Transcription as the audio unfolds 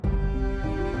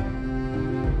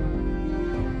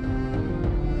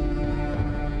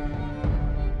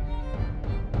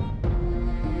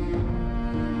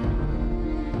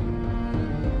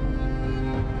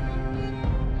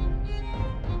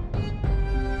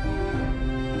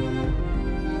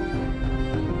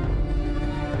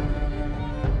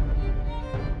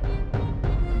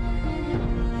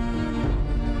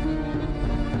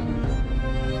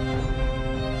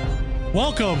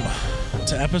Welcome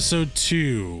to episode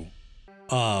 2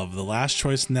 of the Last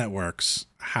Choice Network's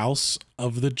House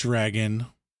of the Dragon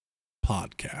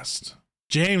podcast.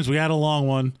 James, we had a long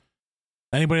one.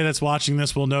 Anybody that's watching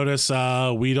this will notice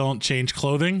we don't change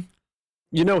clothing.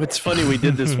 You know, it's funny, we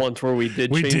did this once where we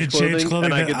did change clothing,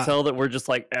 and I could tell that we're just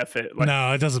like, F it. Like,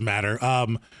 no, it doesn't matter.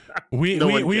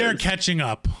 We are catching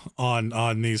up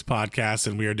on these podcasts,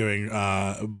 and we are doing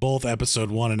both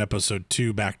episode 1 and episode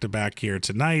 2 back to back here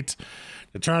tonight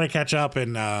to try to catch up,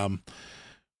 and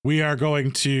we are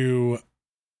going to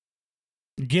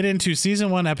get into season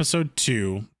 1, episode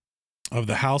 2 of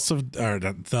the House of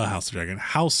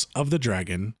the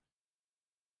Dragon,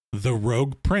 The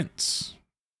Rogue Prince.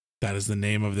 That is the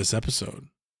name of this episode.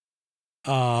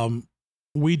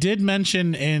 We did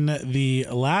mention in the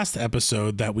last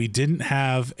episode that we didn't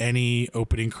have any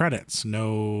opening credits.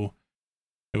 No,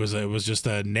 it was just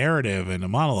a narrative and a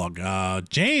monologue.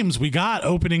 James, we got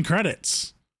opening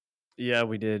credits. Yeah,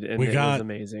 we did, and it was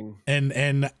amazing.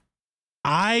 And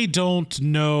I don't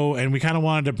know, and we kind of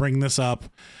wanted to bring this up.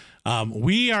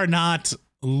 We are not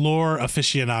lore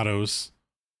aficionados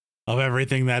of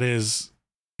everything that is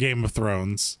Game of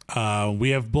Thrones.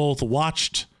 We have both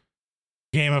watched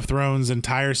Game of Thrones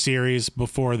entire series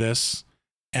before this.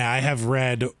 I have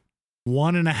read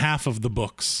 1.5 of the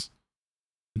books.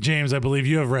 James, I believe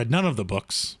you have read none of the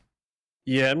books.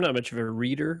 Yeah, I'm not much of a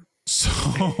reader.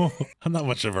 So I'm not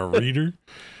much of a reader.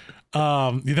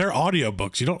 They're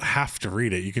audiobooks. You don't have to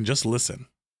read it. You can just listen.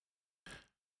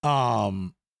 So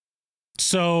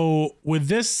with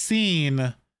this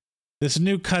scene, this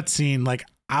new cutscene, like,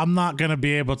 I'm not going to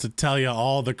be able to tell you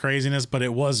all the craziness, but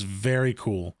it was very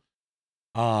cool.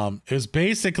 It was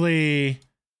basically,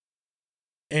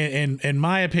 in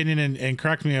my opinion, and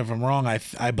correct me if I'm wrong,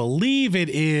 I believe it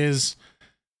is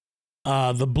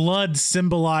the blood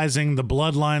symbolizing the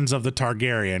bloodlines of the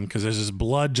Targaryen, because there's this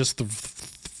blood just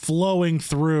flowing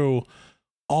through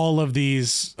all of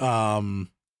these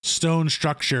stone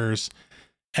structures.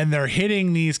 And they're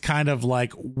hitting these kind of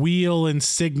like wheel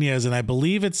insignias, and I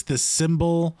believe it's the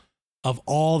symbol of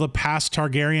all the past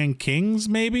Targaryen kings,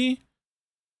 maybe?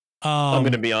 I'm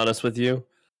going to be honest with you.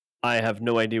 I have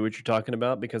no idea what you're talking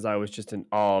about because I was just in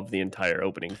awe of the entire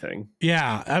opening thing.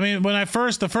 Yeah, I mean,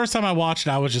 the first time I watched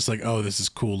it, I was just like, oh, this is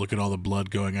cool. Look at all the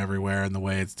blood going everywhere and the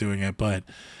way it's doing it. But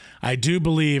I do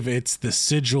believe it's the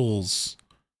sigils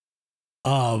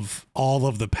of all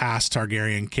of the past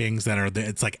Targaryen kings that are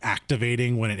it's like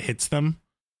activating when it hits them.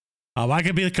 I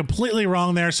could be completely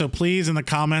wrong there, so please in the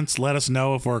comments let us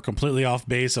know if we're completely off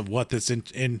base of what this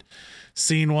in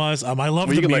scene was. I love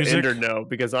the music. You can let Ender know,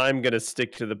 because I'm gonna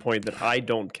stick to the point that I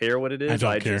don't care what it is.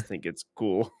 I just think it's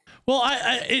cool. Well,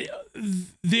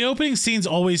 the opening scenes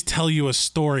always tell you a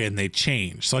story and they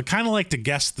change, so I kind of like to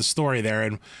guess the story there.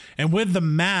 And with the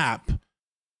map,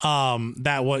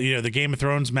 the Game of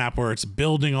Thrones map where it's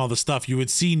building all the stuff, you would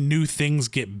see new things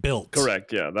get built.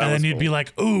 Correct. Yeah. And then you'd be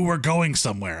like, ooh, we're going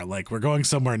somewhere. Like, we're going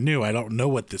somewhere new. I don't know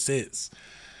what this is.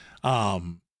 But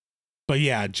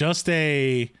yeah, just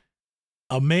a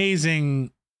amazing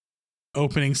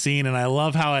opening scene. And I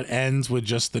love how it ends with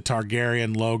just the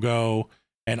Targaryen logo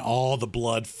and all the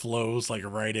blood flows like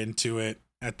right into it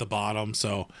at the bottom.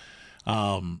 So,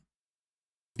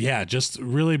 yeah, just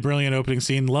really brilliant opening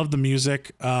scene. Love the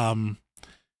music.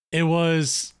 It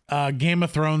was Game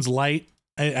of Thrones light.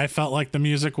 I felt like the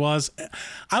music was.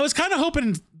 I was kind of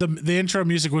hoping the intro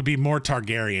music would be more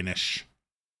Targaryen-ish,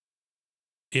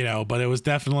 but it was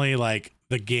definitely like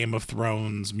the Game of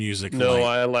Thrones music.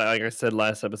 No, like I said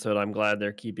last episode, I'm glad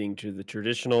they're keeping to the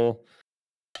traditional.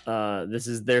 This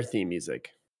is their theme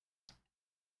music.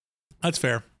 That's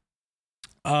fair.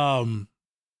 So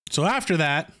after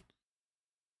that,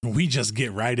 we just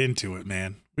get right into it,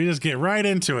 man. We just get right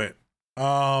into it.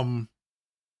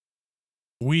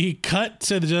 We cut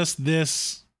to just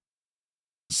this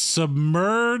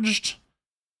submerged,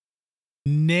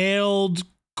 nailed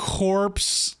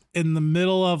corpse in the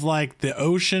middle of like the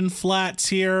ocean flats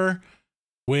here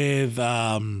with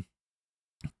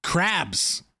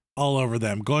crabs all over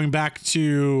them. Going back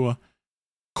to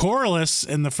Corlys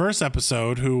in the first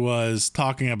episode, who was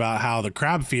talking about how the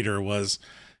crab feeder was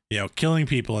killing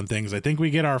people and things. I think we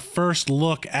get our first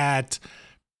look at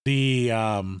the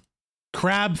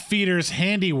crab feeder's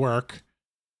handiwork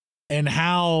and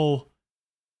how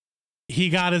he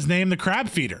got his name, the Crab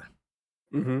Feeder.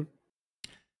 Mm-hmm.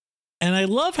 And I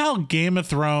love how Game of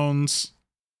Thrones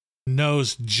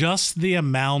knows just the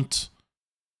amount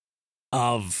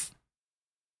of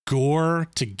gore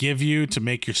to give you to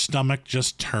make your stomach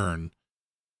just turn.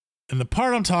 And the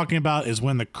part I'm talking about is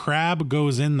when the crab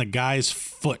goes in the guy's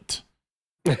foot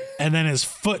And then his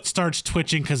foot starts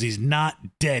twitching because he's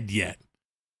not dead yet.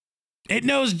 It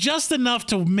knows just enough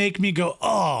to make me go,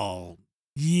 oh,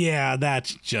 yeah,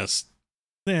 that's just,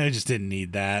 I just didn't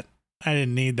need that. I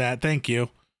didn't need that. Thank you.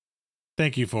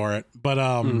 Thank you for it. But,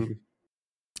 and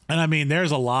I mean,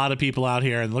 there's a lot of people out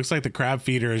here, and it looks like the crab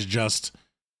feeder is just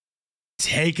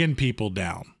taking people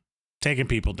down.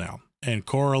 And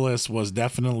Corlys was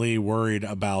definitely worried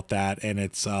about that. And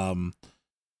it's an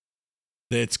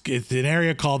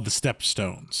area called the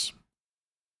Stepstones.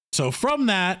 So from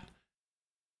that,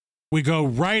 we go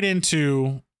right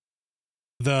into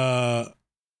the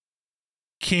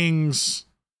king's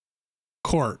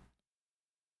court.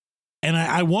 And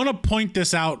I want to point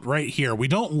this out right here. We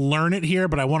don't learn it here,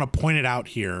 but I want to point it out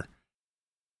here.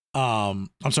 I'm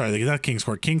sorry, not King's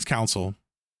Court, King's Council.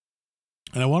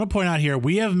 And I want to point out here,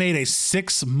 we have made a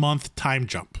 6-month time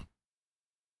jump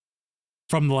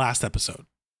from the last episode.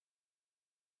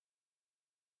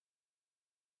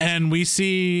 And we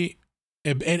see,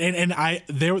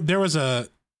 there was a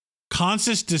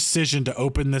conscious decision to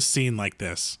open this scene like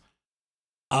this.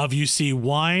 Of you see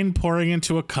wine pouring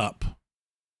into a cup,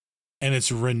 and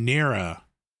it's Rhaenyra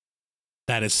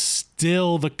that is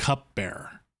still the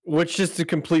cupbearer. Which just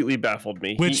completely baffled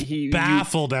me. Which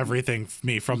baffled everything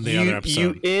me from the other episode.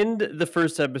 You end the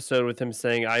first episode with him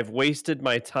saying, "I've wasted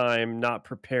my time not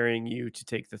preparing you to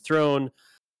take the throne."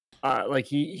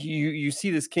 Like you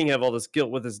see this king have all this guilt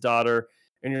with his daughter,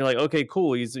 and you're like, okay,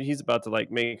 cool. He's about to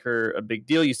like make her a big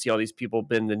deal. You see all these people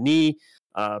bend the knee,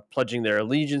 pledging their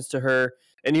allegiance to her,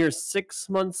 and here 6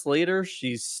 months later,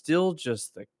 she's still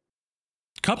just the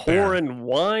pouring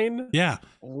wine. Yeah.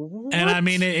 What? And I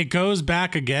mean, it goes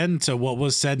back again to what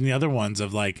was said in the other ones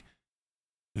of like,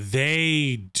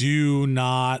 they do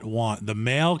not want the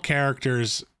male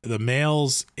characters, the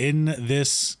males in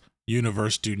this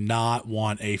universe do not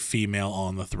want a female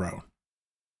on the throne.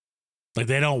 Like,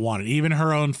 they don't want it. Even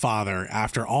her own father,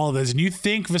 after all of this, and you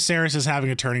think Viserys is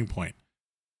having a turning point.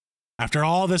 After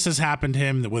all this has happened to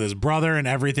him with his brother and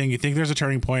everything, you think there's a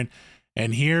turning point,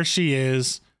 and here she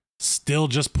is, still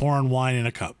just pouring wine in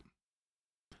a cup.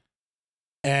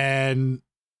 And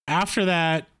after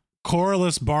that,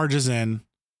 Corlys barges in.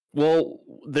 Well,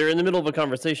 they're in the middle of a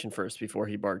conversation first before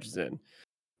he barges in.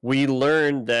 We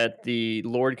learned that the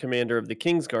Lord Commander of the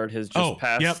Kingsguard has just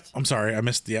passed. Yep. I'm sorry, I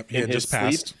missed. Yep, he had just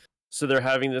passed. Sleep. So they're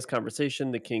having this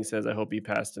conversation. The king says, "I hope he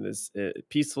passed in his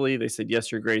peacefully." They said,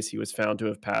 "Yes, Your Grace, he was found to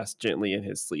have passed gently in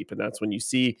his sleep." And that's when you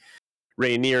see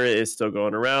Rhaenyra is still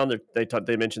going around.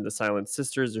 They mentioned the Silent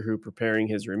Sisters who are preparing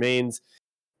his remains,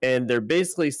 and they're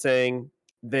basically saying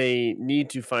they need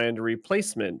to find a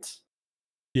replacement.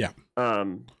 Yeah.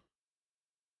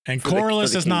 And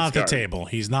Corlys is not at the table.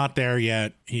 He's not there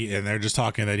yet. And they're just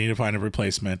talking. They need to find a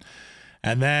replacement.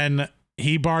 And then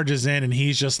he barges in, and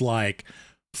he's just like,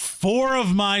 4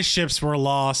 of my ships were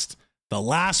lost. The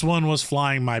last one was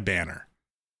flying my banner.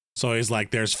 So he's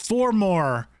like, there's 4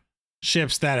 more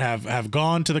ships that have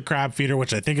gone to the crab feeder,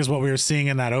 which I think is what we were seeing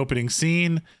in that opening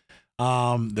scene.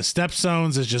 The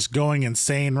Stepstones is just going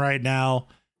insane right now.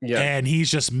 Yeah. And he's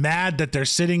just mad that they're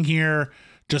sitting here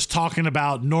just talking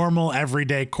about normal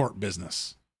everyday court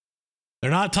business. They're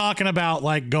not talking about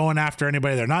like going after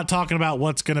anybody. They're not talking about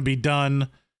what's going to be done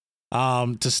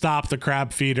to stop the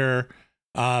crab feeder.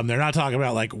 They're not talking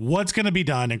about like what's going to be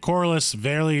done. And Corlys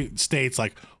barely states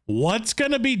like, what's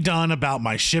going to be done about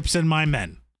my ships and my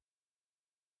men?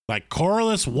 Like,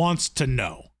 Corlys wants to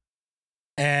know.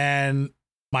 And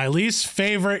my least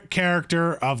favorite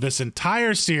character of this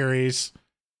entire series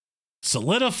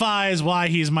solidifies why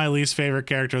he's my least favorite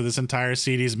character of this entire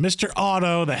series, Mr.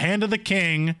 Otto, the Hand of the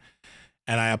King.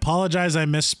 And I apologize I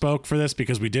misspoke for this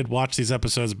because we did watch these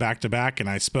episodes back to back, and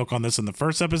I spoke on this in the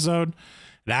first episode.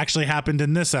 It actually happened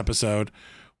in this episode,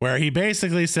 where he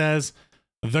basically says,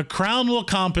 the crown will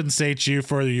compensate you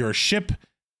for your ship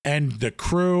and the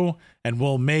crew, and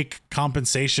we'll make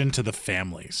compensation to the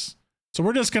families. So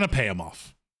we're just going to pay them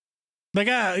off. Like,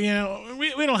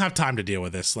 we don't have time to deal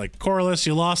with this. Like, Corlys,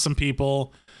 you lost some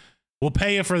people. We'll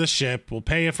pay you for the ship. We'll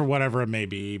pay you for whatever it may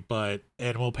be,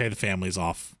 and we'll pay the families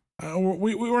off.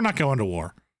 We're not going to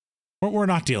war. We're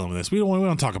not dealing with this. We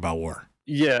don't talk about war.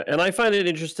 Yeah, and I find it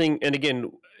interesting. And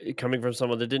again, coming from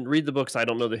someone that didn't read the books, I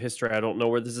don't know the history. I don't know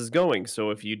where this is going. So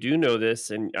if you do know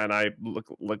this, and I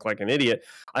look like an idiot,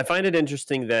 I find it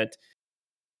interesting that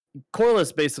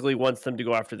Corlys basically wants them to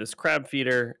go after this crab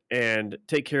feeder and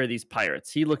take care of these pirates.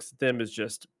 He looks at them as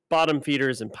just bottom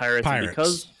feeders and pirates. And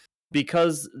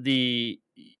because the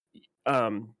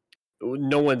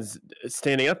no one's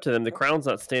standing up to them, the crown's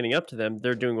not standing up to them,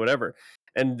 they're doing whatever.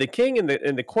 And the king and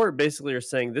the court basically are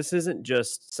saying this isn't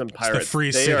just some pirates.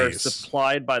 Free they cities. are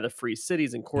supplied by the free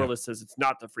cities, and Corlys says it's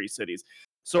not the free cities.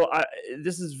 So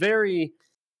this is very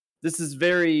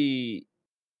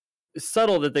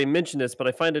subtle that they mention this, but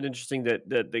I find it interesting that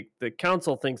the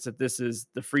council thinks that this is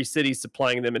the free cities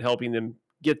supplying them and helping them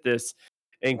get this,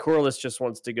 and Corlys just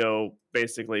wants to go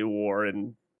basically war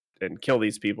and kill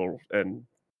these people and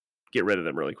get rid of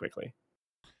them really quickly.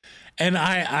 And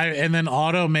and then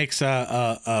Otto makes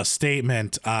a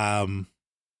statement, and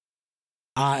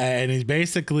he's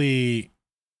basically,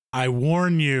 I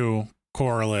warn you,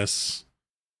 Corlys,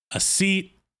 a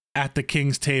seat at the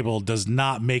king's table does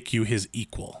not make you his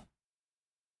equal.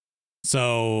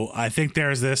 So I think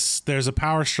there's a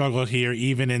power struggle here,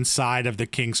 even inside of the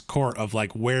king's court, of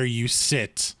like where you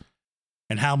sit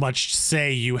and how much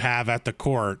say you have at the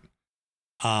court,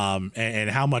 and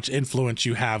how much influence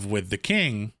you have with the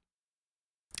king.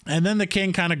 And then the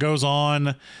king kind of goes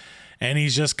on, and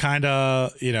he's just kind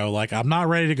of, like, I'm not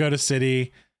ready to go to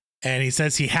city. And he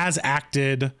says he has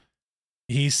acted.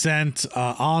 He sent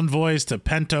envoys to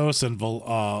Pentos and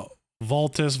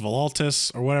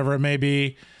Voltis, or whatever it may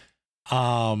be,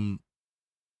 to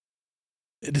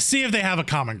see if they have a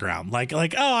common ground. Like,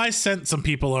 oh, I sent some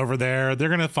people over there. They're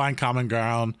going to find common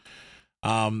ground.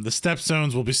 The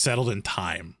Stepstones will be settled in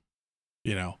time,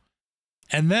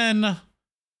 And then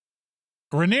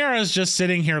Rhaenyra is just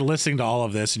sitting here listening to all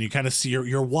of this, and you kind of see,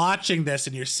 you're watching this,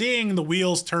 and you're seeing the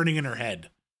wheels turning in her head.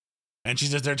 And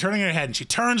they're turning in her head, and she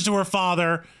turns to her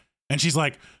father, and she's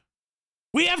like,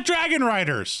 we have dragon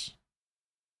riders.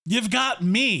 You've got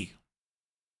me.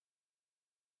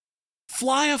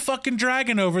 Fly a fucking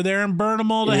dragon over there and burn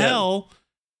them all to hell,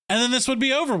 and then this would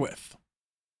be over with.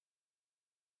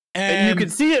 And you can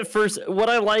see at first, what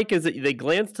I like is that they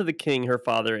glance to the king, her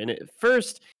father, and at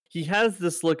first he has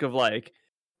this look of like,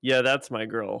 yeah, that's my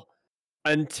girl.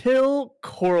 Until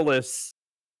Corlys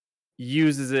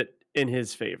uses it in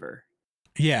his favor.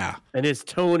 Yeah. And his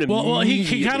tone immediately well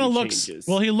he kind of looks changes.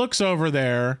 Well, he looks over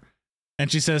there, and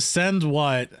she says, send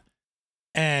what?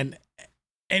 And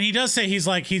he does say, he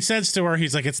says to her,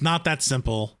 he's like, it's not that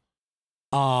simple.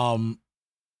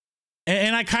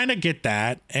 And I kind of get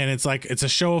that, and it's like, it's a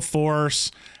show of force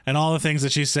and all the things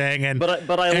that she's saying, and but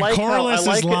I like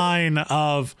Corlys's line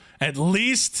of, at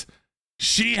least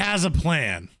she has a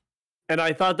plan. And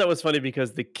I thought that was funny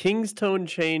because the king's tone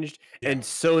changed, and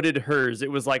so did hers. It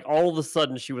was like all of a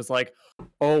sudden she was like,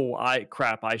 "Oh, I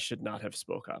should not have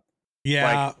spoke up."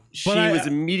 Yeah, like, she was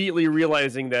immediately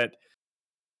realizing that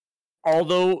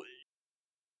although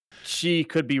she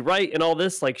could be right in all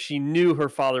this, like, she knew her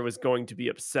father was going to be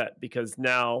upset because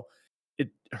now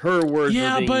her words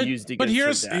were being used against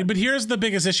her dad. But here's the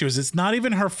biggest issue: is it's not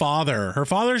even her father. Her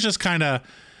father's just kind of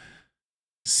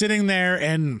sitting there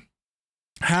and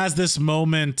has this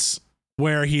moment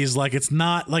where he's like, it's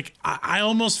not like, I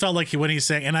almost felt like when he's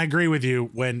saying, and I agree with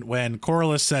you, when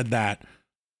Corlys said that,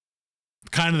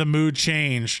 kind of the mood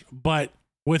changed. But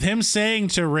with him saying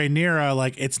to Rhaenyra,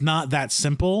 like, it's not that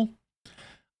simple,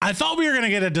 I thought we were going to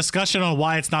get a discussion on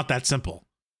why it's not that simple.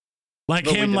 Like,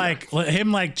 him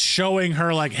showing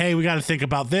her, like, hey, we got to think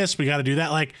about this, we got to do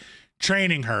that, like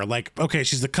training her, like, okay,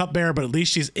 she's the cupbearer, but at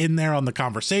least she's in there on the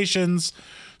conversations,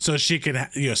 so she can,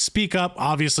 speak up.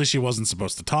 Obviously, she wasn't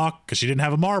supposed to talk because she didn't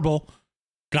have a marble.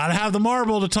 Got to have the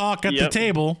marble to talk at the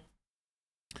table.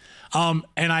 And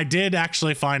I did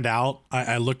actually find out,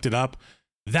 I looked it up,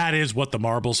 that is what the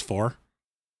marble's for.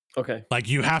 Okay. Like,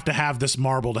 you have to have this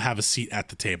marble to have a seat at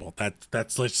the table.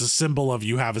 That's like a symbol of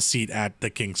you have a seat at the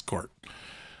king's court.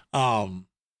 So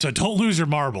don't lose your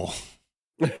marble.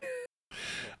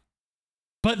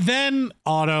 But then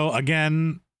Otto,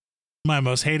 again, my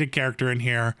most hated character in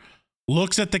here,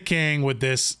 looks at the king with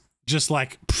this, just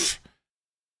like,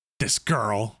 this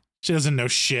girl, she doesn't know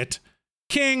shit.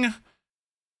 King,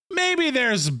 maybe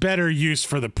there's better use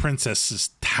for the princess's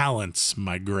talents,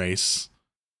 my grace.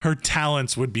 Her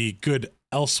talents would be good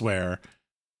elsewhere.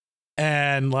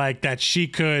 And like that she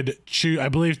could choose, I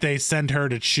believe they send her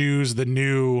to choose the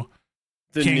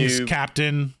king's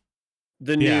captain.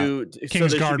 Kingsguard so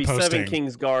there should be posting. 7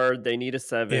 Kingsguard. They need a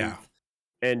 7th. Yeah.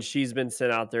 And she's been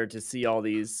sent out there to see all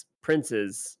these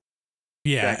princes.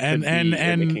 Yeah,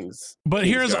 but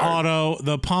here's Otto,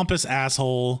 the pompous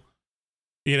asshole,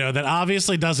 that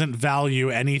obviously doesn't value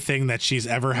anything that she's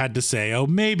ever had to say. Oh,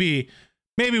 maybe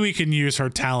we can use her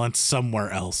talents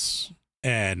somewhere else.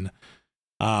 And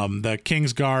the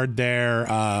Kingsguard there,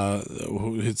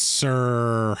 it's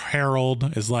Sir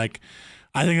Harold, is like,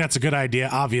 I think that's a good idea.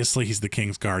 Obviously, he's the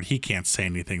Kingsguard. He can't say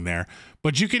anything there.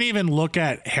 But you can even look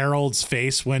at Harold's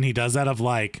face when he does that, of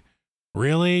like,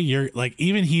 really? You're like,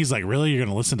 even he's like, really? You're going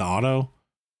to listen to Otto?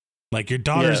 Like your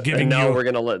daughter's giving and now you. we're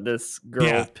gonna let this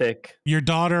girl pick. Your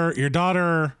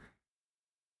daughter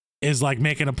is like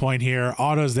making a point here.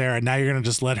 Otto's there, and now you're gonna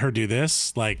just let her do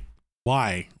this? Like,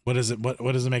 why? What is it? What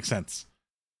does it make sense?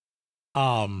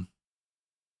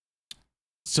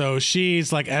 So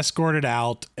she's like escorted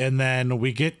out, and then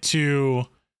we get to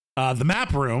the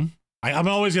map room. I'm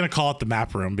always gonna call it the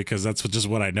map room because that's just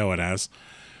what I know it as.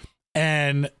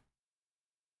 And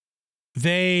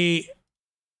I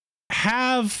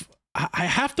have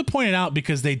to point it out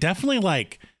because they definitely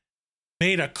like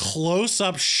made a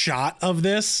close-up shot of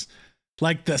this,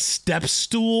 like the step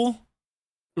stool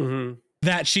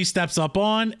that she steps up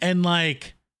on, and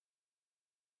like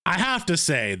I have to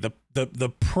say the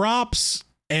props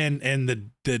and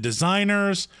the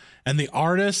designers and the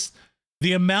artists,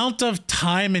 the amount of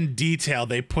time and detail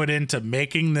they put into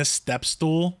making this step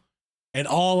stool and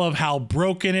all of how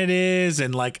broken it is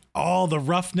and like all the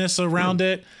roughness around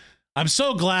it. I'm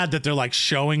so glad that they're like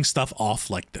showing stuff off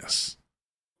like this.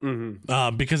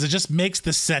 Because it just makes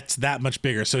the sets that much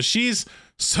bigger. So she's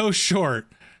so short.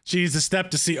 She needs to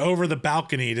step to see over the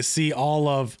balcony to see all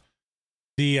of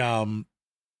the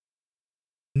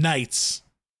knights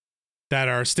that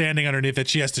are standing underneath that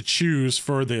she has to choose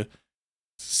for the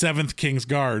 7th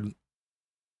Kingsguard.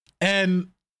 And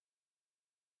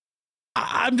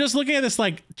I'm just looking at this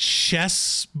like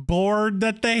chess board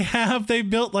that they have. They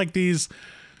built like these.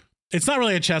 It's not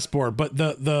really a chessboard, but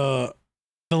the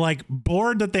like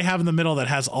board that they have in the middle that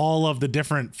has all of the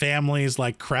different families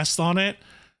like crests on it.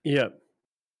 Yep.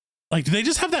 Like, do they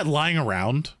just have that lying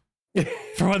around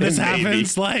for when this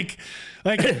happens? Like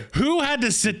who had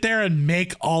to sit there and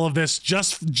make all of this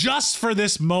just for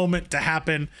this moment to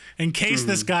happen in case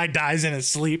this guy dies in his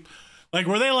sleep? Like,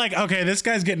 were they like, okay, this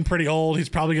guy's getting pretty old. He's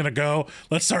probably going to go.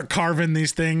 Let's start carving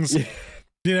these things.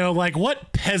 You know, like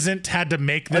what peasant had to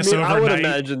make this overnight? I would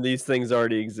imagine these things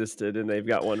already existed and they've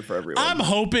got one for everyone. I'm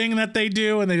hoping that they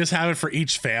do, and they just have it for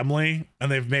each family,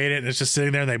 and they've made it, and it's just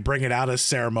sitting there, and they bring it out as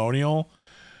ceremonial.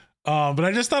 But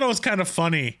I just thought it was kind of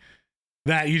funny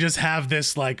that you just have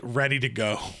this like ready to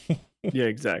go. Yeah,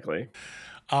 exactly.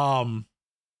 So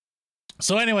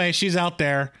anyway, she's out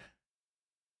there,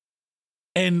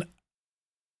 and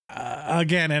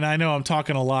again, and I know I'm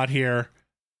talking a lot here.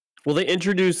 Well, they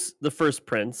introduce the first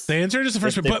prince.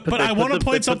 But I want to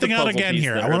point something out again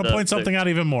here. I want to point something out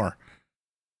even more.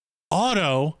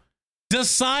 Otto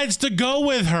decides to go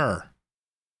with her.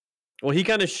 Well, he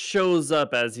kind of shows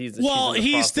up as he's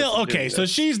still okay. So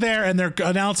she's there, and they're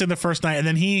announcing the first night, and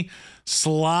then he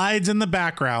slides in the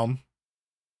background,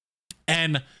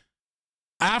 and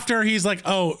after he's like,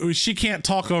 "Oh, she can't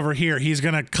talk over here," he's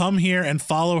gonna come here and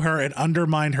follow her and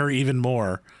undermine her even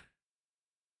more.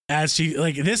 As she,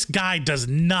 like, this guy does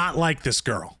not like this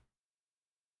girl.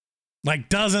 Like,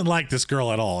 doesn't like this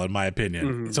girl at all, in my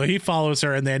opinion. So he follows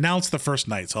her, and they announce the first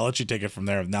night. So I'll let you take it from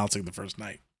there, announcing the first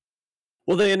night.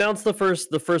 Well, they announce the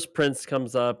first prince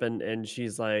comes up, and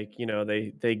she's like, you know,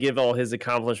 they give all his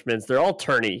accomplishments. They're all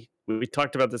tourney. We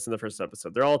talked about this in the first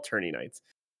episode. They're all tourney knights.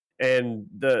 And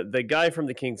the guy from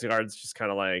the Kingsguard's just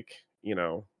kind of like, you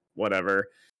know, whatever.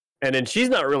 And then she's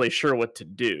not really sure what to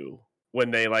do when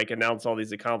they like announce all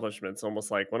these accomplishments,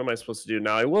 almost like, what am I supposed to do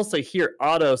now? I will say here,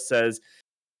 Otto says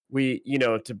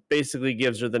to basically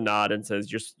gives her the nod and says,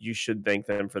 you should thank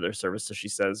them for their service. So she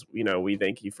says, we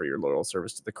thank you for your loyal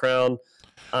service to the crown.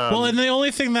 Well, and the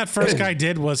only thing that first guy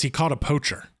did was he caught a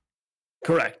poacher.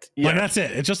 Correct. Yeah. Like, that's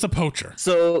it. It's just a poacher.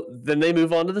 So then they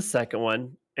move on to the second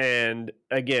one. And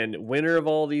again, winner of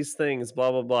all these things,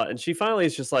 blah, blah, blah. And she finally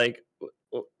is just like,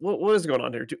 what is going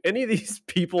on here? Do any of these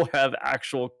people have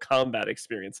actual combat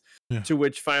experience? Yeah. To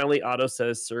which finally Otto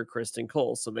says Ser Criston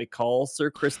Cole. So they call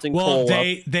Ser Criston Cole.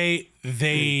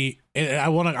 I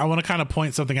want to kind of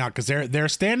point something out, because they're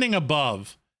standing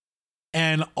above,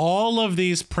 and all of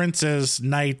these princes,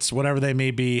 knights, whatever they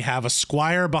may be, have a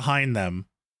squire behind them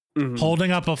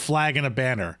holding up a flag and a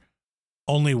banner.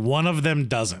 Only one of them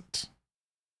doesn't.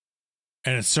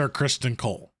 And it's Ser Criston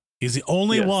Cole. He's the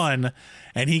only one,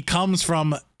 and he comes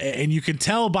from, and you can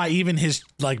tell by even his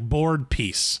like board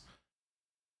piece.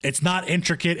 It's not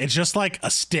intricate. It's just like a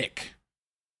stick,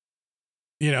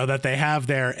 that they have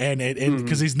there. And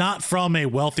because he's not from a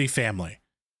wealthy family.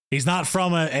 He's not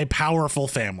from a powerful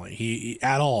family he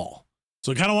at all.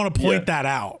 So I kind of want to point that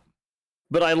out.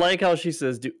 But I like how she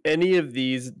says, do any of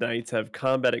these knights have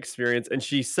combat experience? And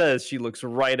she says, she looks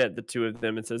right at the two of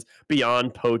them and says,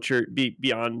 beyond poachers.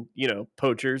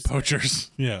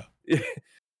 Poachers, yeah.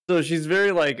 So she's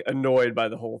very like annoyed by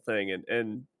the whole thing.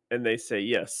 And they say,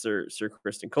 yes, Sir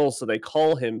Criston Cole. So they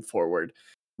call him forward.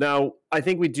 Now, I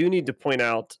think we do need to point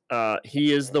out,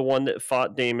 he is the one that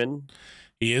fought Daemon.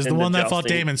 He is the one that fought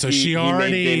Daemon, so she made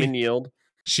already Daemon yield.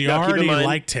 She Now, keep in already mind,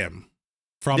 liked him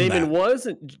from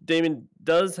that. Daemon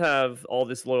does have all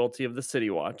this loyalty of the City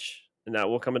Watch, and that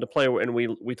will come into play. And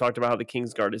we talked about how the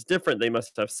Kingsguard is different. They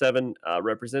must have 7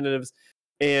 representatives,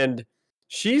 and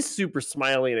she's super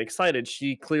smiley and excited.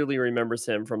 She clearly remembers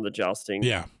him from the jousting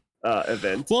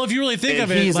event. Well, if you really think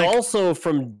of it, he's also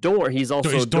from Dorne. He's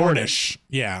also Dornish.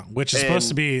 Yeah, which is supposed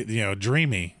to be,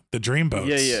 dreamy. The dream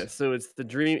boats. Yeah. So it's the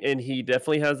dream, and he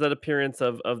definitely has that appearance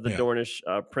of the Dornish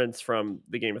prince from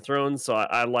the Game of Thrones. So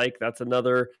I like that's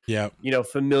another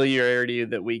familiarity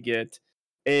that we get.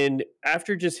 And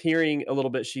after just hearing a little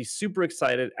bit, she's super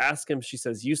excited. Ask him. She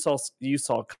says, "You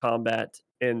saw combat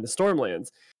in the Stormlands."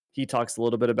 He talks a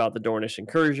little bit about the Dornish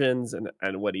incursions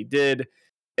and what he did,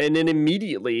 and then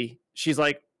immediately she's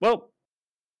like, "Well,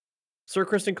 Ser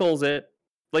Criston calls it.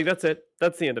 Like that's it.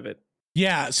 That's the end of it."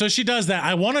 Yeah, so she does that.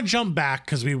 I want to jump back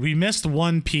because we missed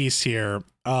one piece here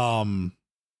from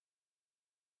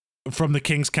the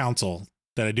King's Council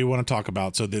that I do want to talk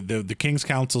about. So the King's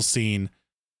Council scene,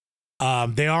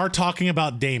 they are talking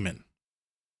about Daemon.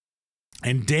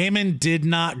 And Daemon did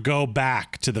not go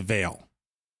back to the Vale.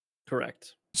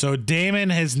 Correct. So Daemon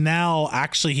has now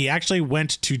he actually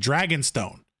went to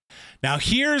Dragonstone. Now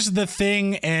here's the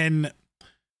thing, and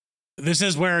this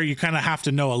is where you kind of have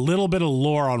to know a little bit of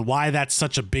lore on why that's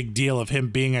such a big deal of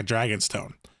him being at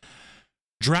Dragonstone.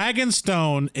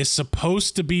 Dragonstone is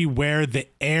supposed to be where the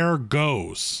heir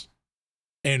goes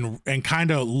and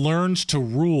kind of learns to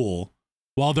rule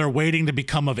while they're waiting to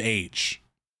become of age.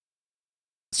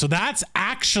 So that's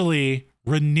actually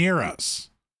Rhaenyra's.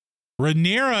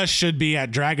 Rhaenyra should be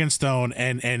at Dragonstone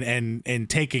and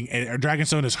taking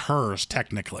Dragonstone is hers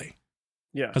technically.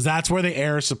 Yeah. Because that's where the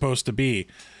heir is supposed to be.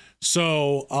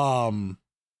 So,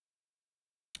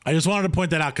 I just wanted to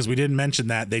point that out because we didn't mention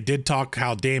that. They did talk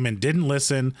how Daemon didn't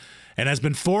listen and has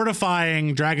been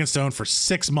fortifying Dragonstone for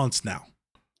 6 months now.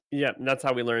 Yeah, and that's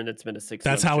how we learned it's been a 6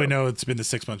 month That's how jump. we know it's been a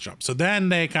 6 month jump. So then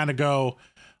they kind of go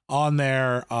on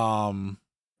there. Well,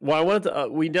 I wanted to.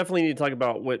 We definitely need to talk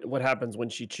about what happens when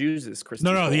she chooses Criston.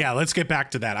 No, yeah, let's get back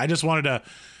to that. I just wanted to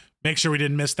make sure we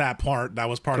didn't miss that part. That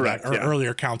was part of that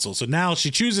earlier council. So now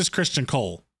she chooses Criston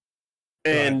Cole.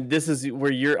 And this is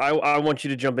where I want you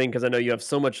to jump in because I know you have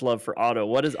so much love for Otto.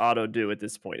 What does Otto do at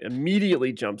this point?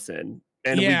 Immediately jumps in.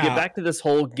 And we get back to this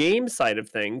whole game side of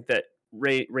thing that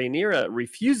Rhaenyra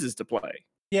refuses to play.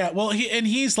 Yeah, well,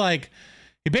 he's like,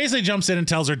 he basically jumps in and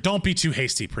tells her, "Don't be too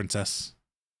hasty, princess."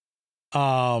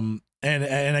 And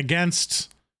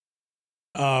against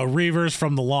Reavers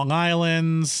from the Long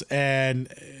Islands, and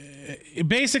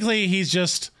basically he's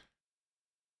just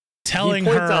telling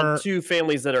her, he points out 2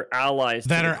 families that are allies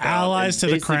to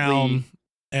the crown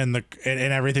and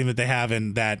everything that they have,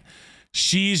 and that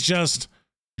she's just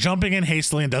jumping in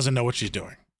hastily and doesn't know what she's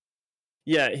doing.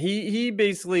 Yeah, he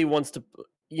basically wants to,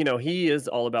 he is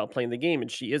all about playing the game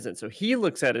and she isn't. So he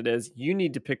looks at it as, you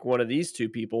need to pick one of these 2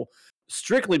 people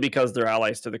strictly because they're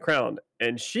allies to the crown.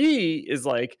 And she is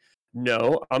like,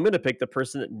 no, I'm going to pick the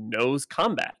person that knows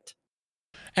combat.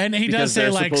 And he does say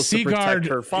like Seaguard.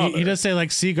 He does say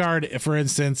like Seaguard, for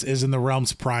instance, is in the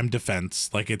realm's prime defense.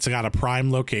 Like it's got a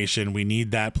prime location. We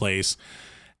need that place.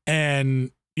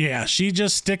 And yeah, she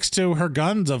just sticks to her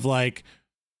guns of like,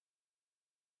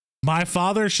 my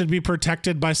father should be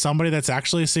protected by somebody that's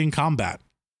actually seeing combat.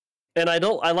 And I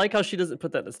like how she doesn't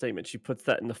put that in a statement. She puts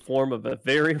that in the form of a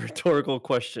very rhetorical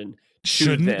question.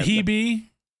 Shouldn't he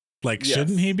be? Like, yes.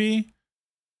 Shouldn't he be?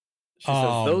 She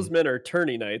says, those men are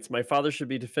tourney knights. My father should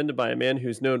be defended by a man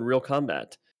who's known real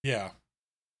combat. Yeah.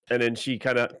 And then she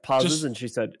kind of pauses and she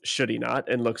said, should he not?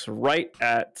 And looks right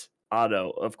at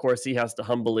Otto. Of course, he has to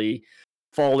humbly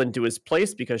fall into his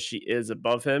place because she is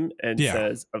above him and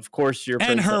says, of course, your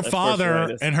and her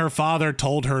father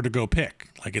told her to go pick.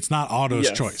 Like, it's not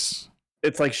Otto's choice.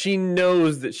 It's like she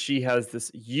knows that she has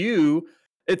this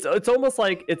it's almost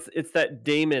like it's that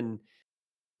Daemon,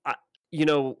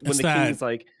 when King's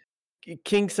like,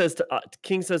 King says to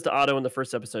Otto in the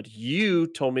first episode, you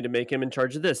told me to make him in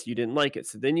charge of this. You didn't like it.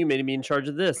 So then you made me in charge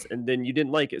of this. And then you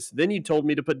didn't like it. So then you told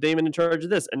me to put Daemon in charge of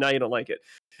this. And now you don't like it.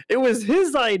 It was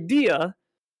his idea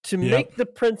to make the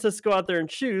princess go out there and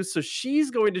choose. So she's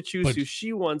going to choose who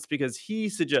she wants because he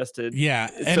suggested. Yeah.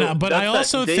 And, but I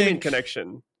also think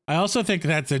connection. I also think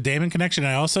that's a Daemon connection.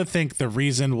 I also think the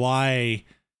reason why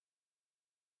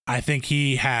I think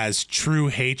he has true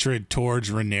hatred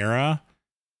towards Rhaenyra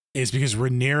is because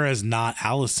Rhaenyra is not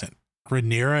Alicent.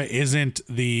 Rhaenyra isn't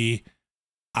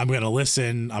I'm going to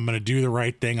listen. I'm going to do the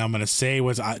right thing. I'm going to say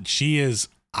she is,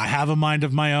 I have a mind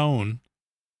of my own.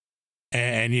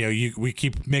 And we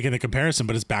keep making the comparison,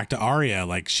 but it's back to Arya.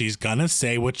 Like, she's gonna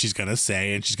say what she's gonna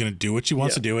say, and she's gonna do what she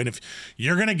wants to do. And if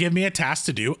you're gonna give me a task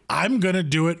to do, I'm gonna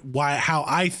do it how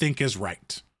I think is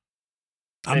right.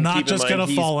 I'm not just gonna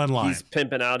fall in line. He's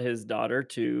pimping out his daughter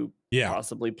to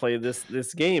possibly play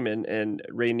this game, and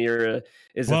Rhaenyra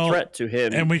is a threat to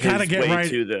him. And we kind of get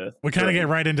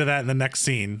right into that in the next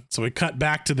scene. So we cut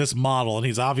back to this model, and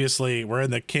we're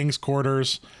in the king's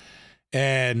quarters,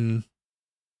 and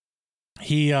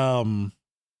he's in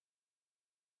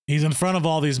front of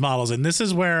all these models, and this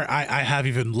is where I have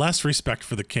even less respect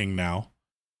for the king now.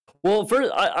 Well,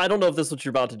 first, I don't know if this is what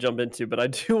you're about to jump into, but I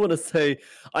do want to say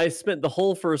I spent the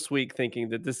whole first week thinking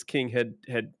that this king had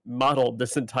modeled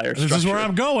this entire structure. This is where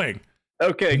I'm going.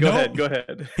 Okay, go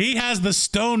ahead. He has the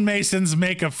stonemasons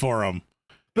makeup for him.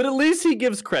 But at least he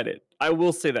gives credit. I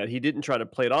will say that. He didn't try to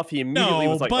play it off. He immediately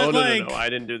was like, no, I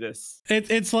didn't do this.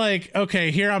 It's like, okay,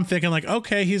 here I'm thinking like,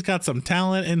 okay, he's got some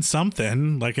talent in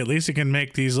something. Like, at least he can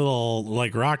make these little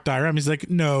like rock dioramas. He's like,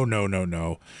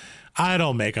 no. I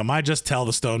don't make them. I just tell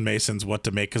the stonemasons what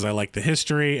to make because I like the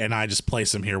history, and I just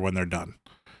place them here when they're done.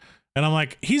 And I'm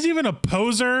like, he's even a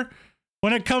poser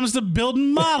when it comes to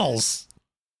building models.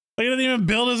 He doesn't even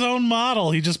build his own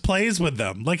model. He just plays with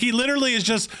them. Like, he literally is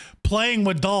just playing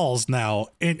with dolls now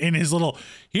in his little,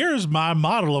 here's my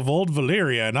model of old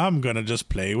Valyria, and I'm going to just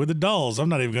play with the dolls. I'm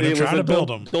not even going to try to build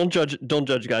them. Don't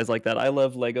judge guys like that. I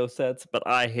love Lego sets, but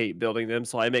I hate building them,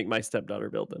 so I make my stepdaughter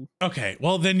build them. Okay,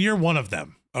 well, then you're one of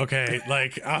them. Okay,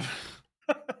 like,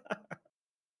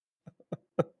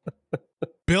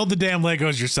 build the damn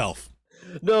Legos yourself.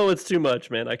 No, it's too much,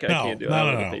 man. I can't do it. No.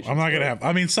 I'm not gonna have.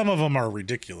 I mean, some of them are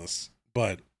ridiculous,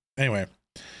 but anyway.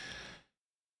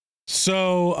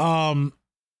 So,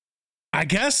 I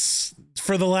guess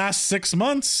for the last 6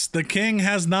 months, the king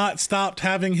has not stopped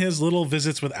having his little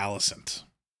visits with Alicent.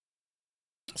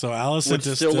 So Alicent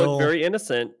is still look very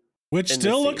innocent. Which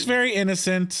still looks very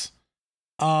innocent.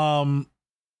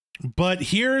 But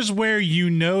here's where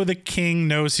the king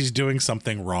knows he's doing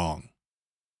something wrong.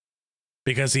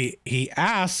 Because he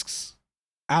asks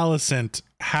Alicent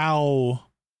how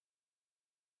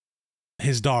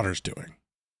his daughter's doing.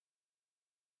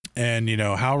 And,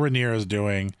 how Rhaenyra's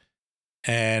doing.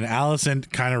 And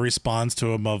Alicent kind of responds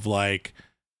to him of like,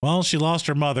 well, she lost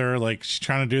her mother. Like, she's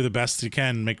trying to do the best she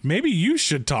can. Like, maybe you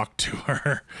should talk to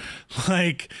her.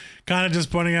 Like, kind of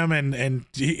just putting him and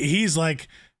he's like,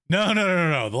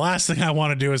 no. The last thing I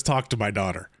want to do is talk to my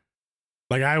daughter.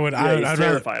 Like, he's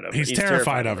terrified of her. He's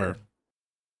terrified of her.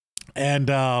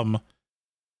 And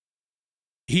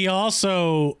he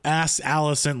also asks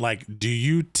Alicent, like, do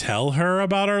you tell her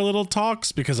about our little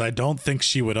talks? Because I don't think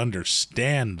she would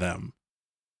understand them.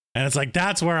 And it's like,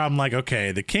 that's where I'm like,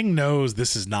 okay, the king knows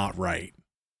this is not right.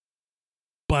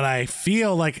 But I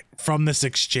feel like from this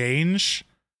exchange,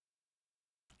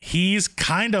 he's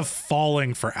kind of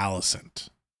falling for Alicent.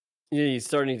 Yeah, he's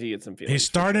starting to get some feelings. He's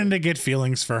starting to get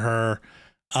feelings for her.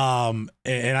 And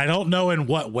I don't know in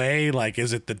what way. Like,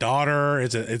 is it the daughter?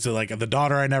 Is it like the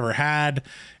daughter I never had?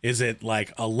 Is it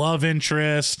like a love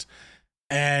interest?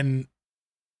 And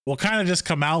we'll kind of just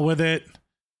come out with it.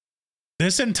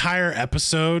 This entire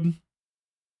episode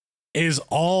is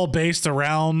all based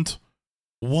around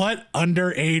what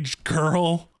underage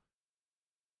girl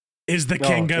is the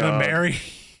king gonna marry?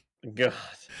 God.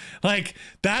 Like,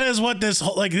 that is what this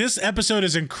episode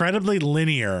is incredibly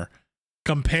linear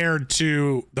compared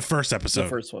to the first episode. The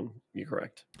first one, you're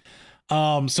correct.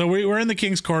 So we're in the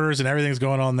king's quarters and everything's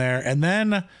going on there, and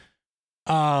then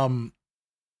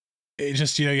it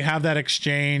just, you have that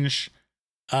exchange.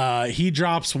 He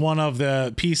drops one of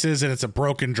the pieces and it's a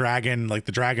broken dragon. Like,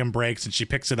 the dragon breaks and she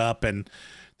picks it up, and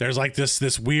there's like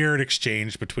this weird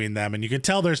exchange between them, and you can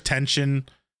tell there's tension,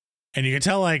 and you can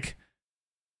tell like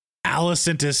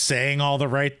Alicent is saying all the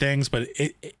right things, but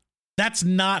that's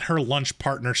not her lunch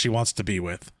partner she wants to be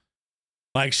with.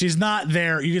 Like, she's not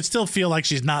there. You can still feel like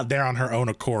she's not there on her own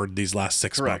accord these last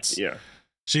 6 months. Yeah.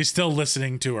 She's still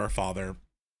listening to her father.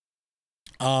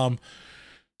 So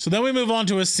then we move on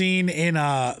to a scene in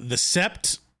the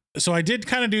Sept. So I did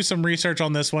kind of do some research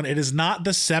on this one. It is not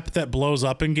the Sept that blows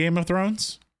up in Game of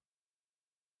Thrones.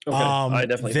 Okay, I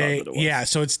definitely thought that it was. Yeah,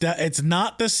 so it's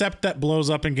not the Sept that blows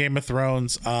up in Game of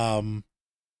Thrones.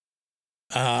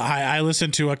 I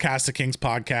listened to a Cast of Kings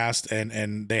podcast,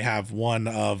 and they have one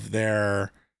of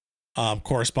their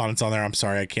correspondents on there. I'm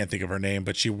sorry, I can't think of her name,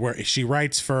 but she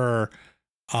writes for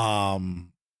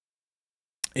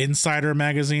Insider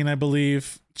magazine, I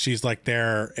believe. She's like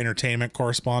their entertainment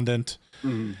correspondent.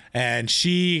 Mm-hmm. And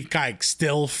she like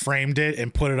still framed it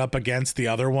and put it up against the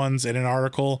other ones in an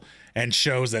article and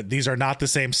shows that these are not the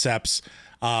same Septs.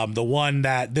 The one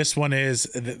that this one is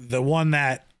the one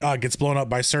that gets blown up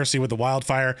by Cersei with the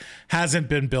wildfire hasn't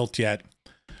been built yet,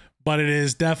 but it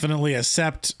is definitely a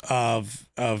sept of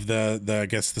the I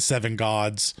guess the 7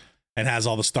 gods and has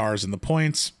all the stars and the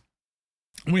points.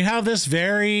 We have this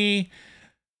very,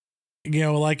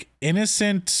 like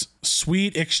innocent,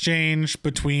 sweet exchange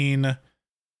between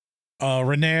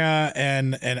Rhaenyra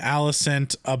and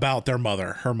Alicent about her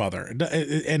mother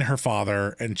and her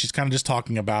father, and she's kind of just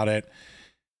talking about it,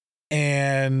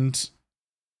 and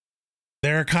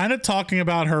they're kind of talking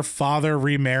about her father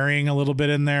remarrying a little bit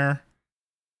in there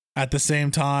at the same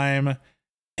time,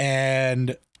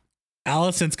 and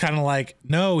Alicent's kind of like,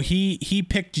 no, he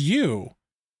picked you.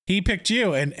 He picked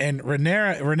you. And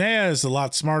Rhaenyra is a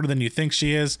lot smarter than you think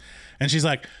she is. And she's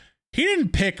like, he didn't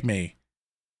pick me.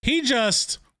 He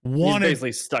just wanted. He's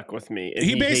basically stuck with me. And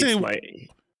he basically.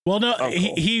 Well, no,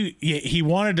 he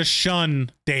wanted to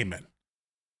shun Daemon.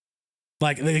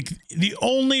 Like the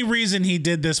only reason he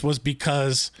did this was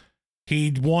because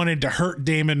he wanted to hurt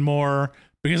Daemon more,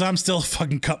 because I'm still a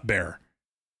fucking cupbearer.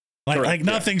 Like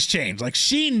nothing's changed. Like,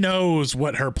 she knows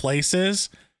what her place is,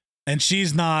 and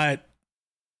she's not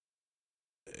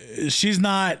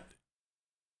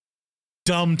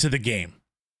dumb to the game.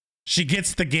 She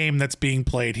gets the game that's being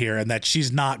played here, and that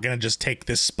she's not going to just take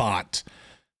this spot,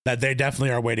 that they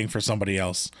definitely are waiting for somebody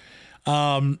else.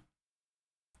 So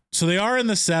they are in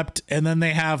the sept, and then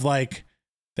they have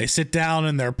they sit down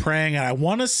and they're praying, and I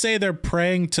want to say they're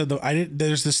praying to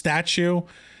there's the statue.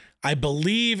 I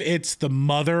believe it's the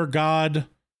mother god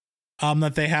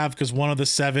that they have, because one of the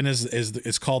 7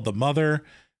 is called the mother.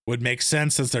 Would make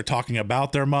sense since they're talking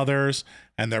about their mothers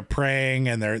and they're praying,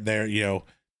 and they're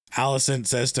Alicent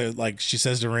says she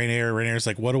says to Rhaenyra's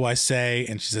like, what do I say?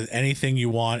 And she says, anything you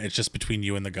want, it's just between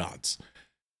you and the gods.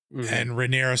 Mm-hmm. And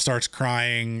Rhaenyra starts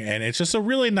crying, and it's just a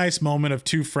really nice moment of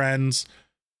 2 friends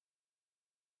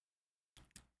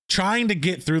trying to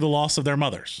get through the loss of their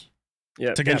mothers.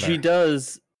 Yeah, together. And she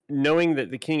does, knowing that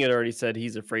the king had already said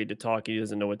he's afraid to talk, he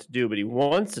doesn't know what to do, but he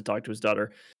wants to talk to his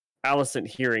daughter. Alicent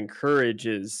here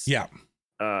encourages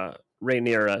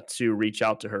Rhaenyra to reach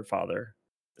out to her father.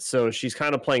 So she's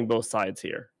kind of playing both sides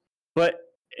here. But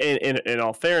in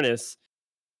all fairness,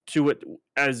 to what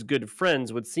as good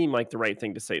friends would seem like the right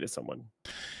thing to say to someone.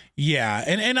 Yeah,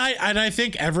 and I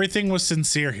think everything was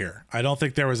sincere here. I don't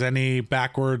think there was any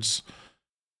backwards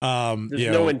there's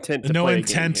no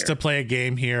intent to play a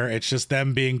game here. It's just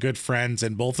them being good friends,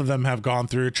 and both of them have gone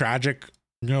through tragic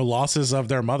losses of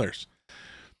their mothers.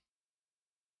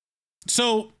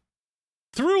 So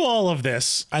through all of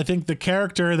this, I think the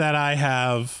character that I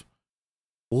have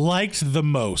liked the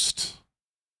most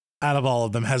out of all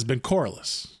of them has been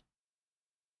Corlys.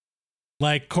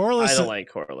 Corlys. I don't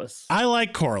like Corlys. I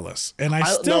like Corlys, and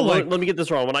let me get this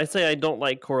wrong. When I say I don't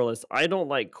like Corlys, I don't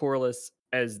like Corlys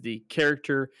as the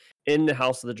character in the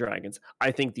House of the Dragons. I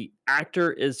think the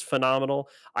actor is phenomenal.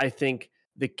 I think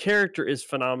the character is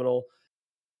phenomenal.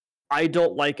 I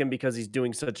don't like him because he's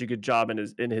doing such a good job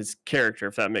in his character,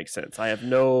 if that makes sense. I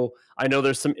know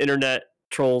there's some internet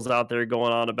trolls out there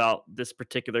going on about this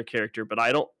particular character, but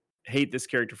I don't hate this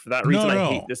character for that reason. I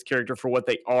hate this character for what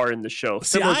they are in the show.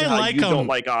 See, I like him. Don't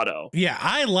like Otto. Yeah,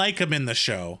 I like him in the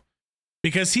show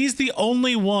because he's the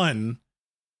only one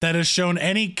that has shown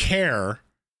any care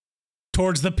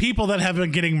towards the people that have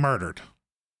been getting murdered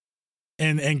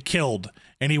and killed,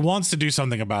 and he wants to do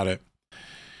something about it.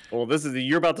 Well,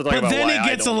 you're about to talk about then why he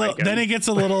gets I don't like him. Then he gets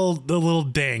the little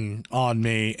ding on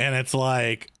me, and it's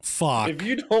like, fuck. If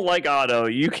you don't like Otto,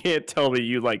 you can't tell me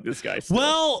you like this guy still.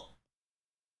 Well,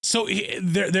 so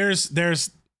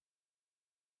there's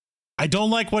I don't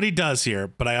like what he does here,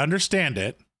 but I understand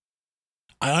it.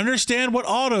 I understand what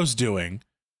Otto's doing,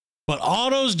 but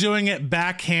Otto's doing it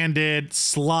backhanded,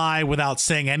 sly, without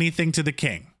saying anything to the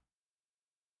king.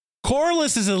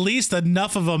 Corlys is at least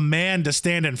enough of a man to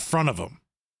stand in front of him.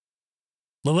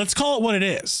 Let's call it what it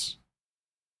is.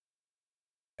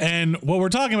 And what we're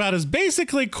talking about is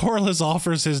basically Corlys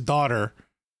offers his daughter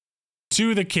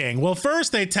to the king. Well,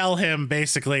 first they tell him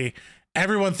basically,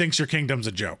 everyone thinks your kingdom's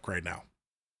a joke right now.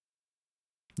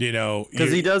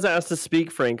 Because he does ask to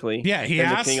speak frankly. Yeah, he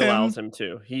asks the king allows him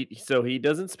to. He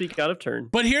doesn't speak out of turn.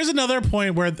 But here's another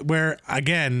point where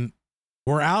again,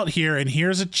 we're out here, and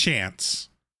here's a chance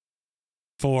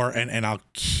for, and I'll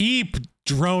keep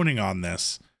droning on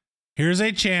this. Here's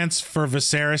a chance for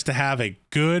Viserys to have a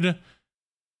good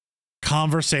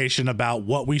conversation about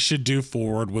what we should do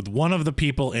forward with one of the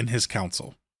people in his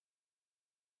council.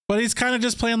 But he's kind of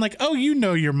just playing like, oh,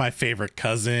 you're my favorite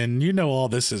cousin. All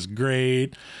this is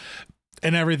great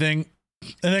and everything.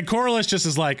 And then Corlys just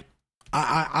is like,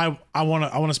 I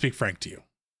want to speak frank to you.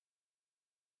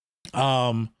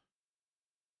 All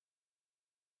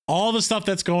the stuff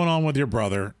that's going on with your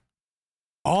brother,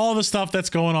 all the stuff that's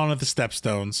going on at the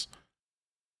Stepstones.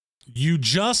 You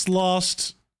just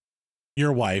lost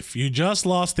your wife. You just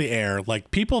lost the heir.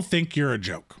 Like, people think you're a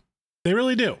joke. They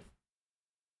really do.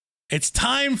 It's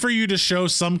time for you to show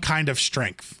some kind of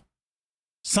strength.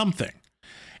 Something.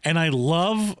 And I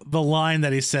love the line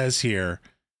that he says here.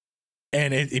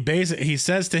 And it basically, he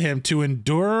says to him, to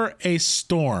endure a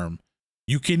storm,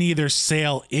 you can either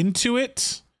sail into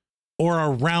it or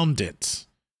around it,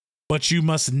 but you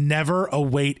must never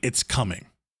await its coming.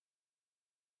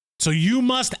 So you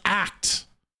must act.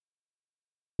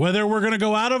 Whether we're going to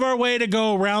go out of our way to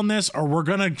go around this or we're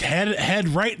going to head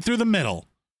right through the middle,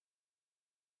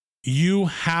 you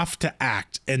have to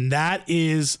act. And that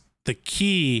is the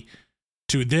key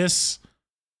to this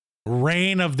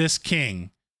reign of this king,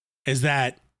 is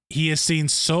that he has seen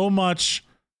so much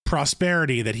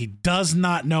prosperity that he does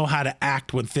not know how to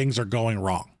act when things are going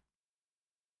wrong.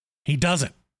 He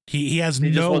doesn't. He has no way.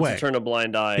 He just wants to turn a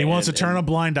blind eye. He wants to turn a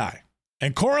blind eye.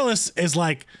 And Corlys is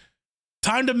like,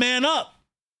 time to man up.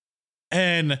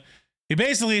 And he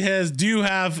basically do you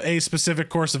have a specific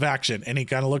course of action? And he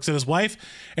kind of looks at his wife.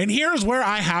 And here's where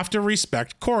I have to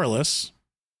respect Corlys.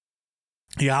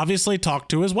 He obviously talked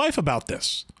to his wife about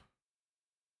this.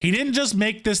 He didn't just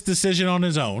make this decision on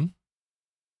his own.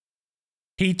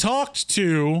 He talked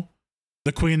to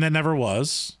the queen that never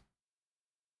was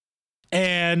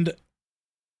and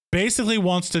basically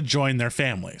wants to join their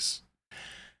families.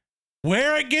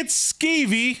 Where it gets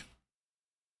skeevy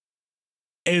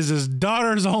is his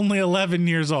daughter's only 11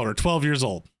 years old or 12 years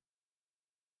old.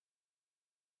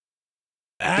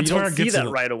 That's where it gets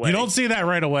right away. You don't see that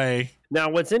right away. Now,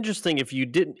 what's interesting, if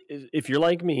you're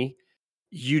like me,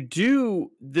 you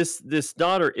do this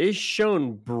daughter is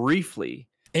shown briefly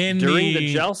during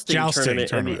the jousting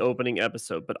tournament in the opening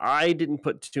episode, but I didn't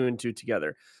put two and two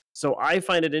together. So I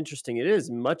find it interesting. It is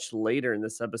much later in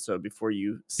this episode before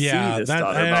you see this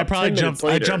daughter. And I probably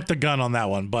jumped the gun on that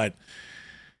one, but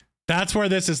that's where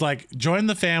this is like, join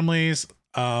the families.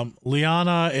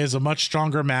 Lyanna is a much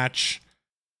stronger match,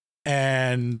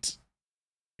 and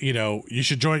you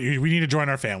should join. We need to join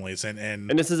our families, and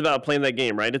this is about playing that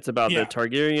game, right? It's about the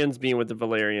Targaryens being with the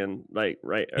Valyrian,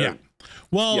 right? Yeah.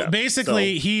 Well,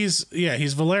 basically, he's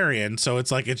Valyrian, so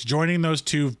it's like it's joining those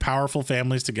two powerful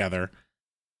families together,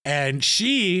 and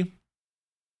she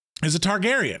is a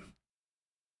Targaryen.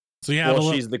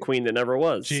 So she's the queen that never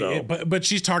was. But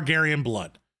she's Targaryen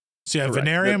blood. So you have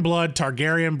Venarian blood,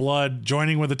 Targaryen blood,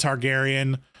 joining with a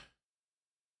Targaryen.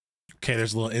 Okay,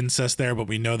 there's a little incest there, but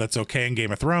we know that's okay in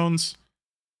Game of Thrones.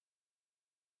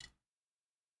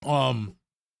 And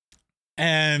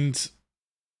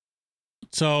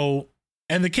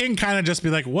the king kind of just be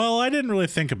like, well, I didn't really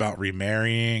think about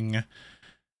remarrying,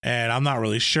 and I'm not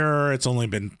really sure. It's only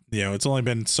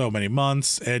been so many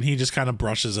months, and he just kind of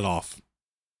brushes it off.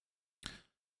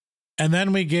 And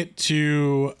then we get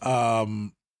to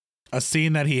a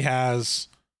scene that he has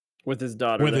with his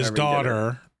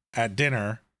daughter at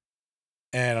dinner.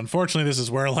 And unfortunately, this is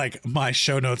where like my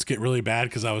show notes get really bad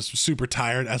because I was super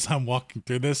tired as I'm walking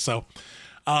through this. So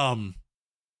I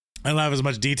don't have as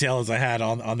much detail as I had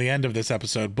on the end of this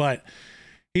episode, but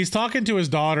he's talking to his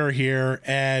daughter here,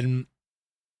 and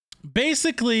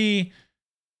basically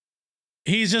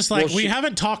he's just like, we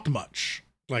haven't talked much.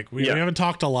 Like we haven't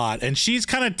talked a lot. And she's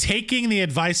kind of taking the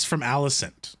advice from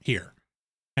Alicent here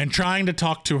and trying to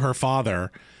talk to her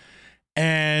father.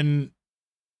 And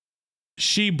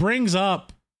she brings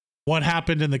up what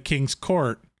happened in the king's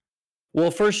court. Well,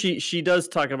 first she does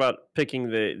talk about picking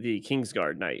the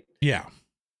Kingsguard knight. Yeah.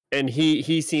 And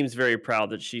he seems very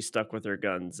proud that she stuck with her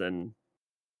guns, and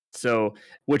so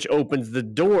which opens the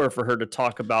door for her to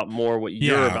talk about more what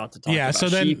you're about to talk about. So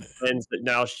then she finds that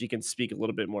now she can speak a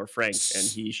little bit more frank, and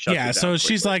he shuts her down. So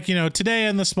she's like, today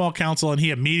in the small council, and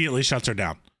he immediately shuts her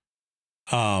down.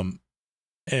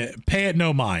 Pay it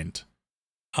no mind.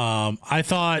 I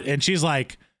thought, and she's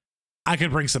like, I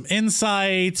could bring some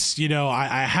insights.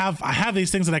 I have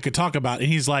these things that I could talk about. And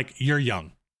he's like, you're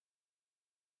young.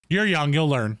 You'll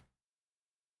learn.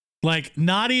 Like,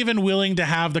 not even willing to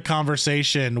have the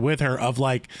conversation with her of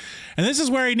like, and this is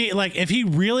where if he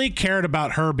really cared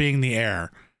about her being the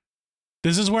heir,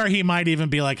 this is where he might even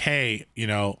be like, hey,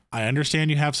 I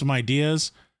understand you have some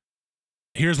ideas.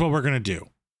 Here's what we're going to do.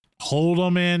 Hold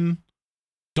them in.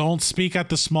 Don't speak at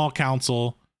the small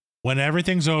council. When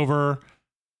everything's over,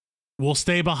 we'll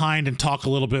stay behind and talk a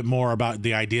little bit more about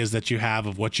the ideas that you have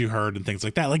of what you heard and things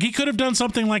like that. Like, he could have done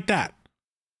something like that.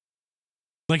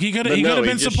 Like, he could have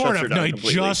been supportive. No, he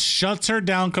just shuts her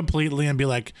down completely and be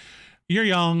like, you're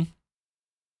young.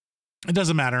 It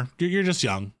doesn't matter. You're just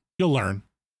young. You'll learn.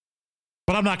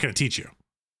 But I'm not going to teach you.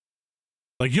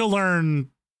 Like, you'll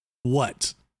learn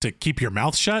what? To keep your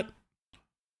mouth shut?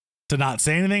 To not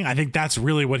say anything? I think that's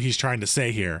really what he's trying to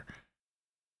say here.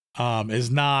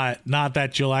 Is not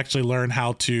that you'll actually learn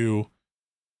how to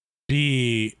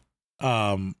be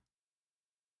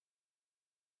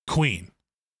queen.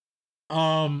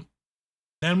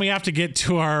 Then we have to get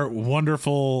to our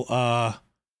wonderful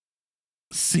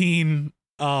scene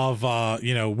of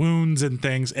wounds and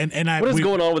things. And what is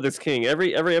going on with this king?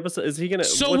 Every episode, is he gonna?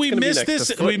 So we missed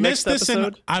this. We missed this.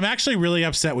 I'm actually really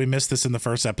upset we missed this in the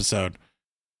first episode,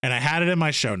 and I had it in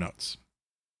my show notes.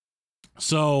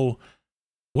 So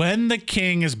when the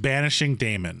king is banishing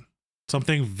Daemon,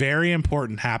 something very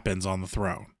important happens on the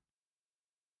throne.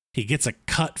 He gets a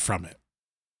cut from it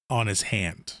on his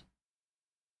hand.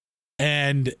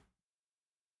 And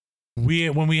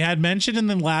when we had mentioned in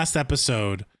the last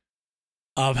episode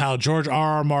of how George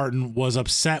R.R. Martin was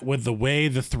upset with the way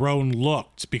the throne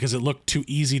looked because it looked too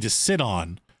easy to sit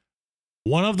on,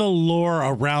 one of the lore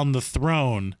around the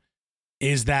throne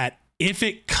is that if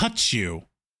it cuts you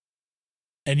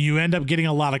and you end up getting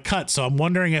a lot of cuts, so I'm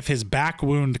wondering if his back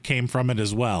wound came from it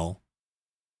as well,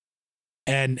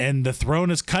 and the throne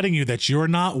is cutting you, that you're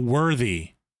not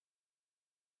worthy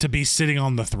to be sitting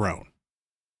on the throne.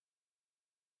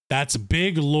 That's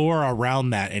big lore around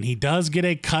that. And he does get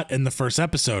a cut in the first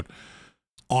episode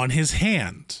on his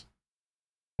hand.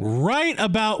 Right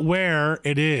about where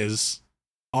it is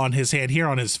on his hand, here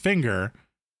on his finger,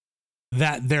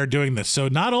 that they're doing this. So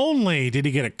not only did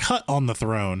he get a cut on the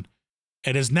throne,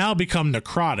 it has now become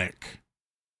necrotic.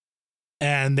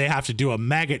 And they have to do a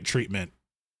maggot treatment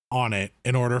on it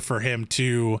in order for him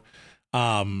to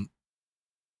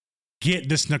get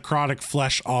this necrotic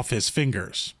flesh off his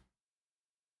fingers.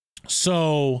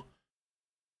 So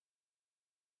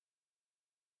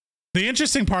the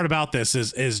interesting part about this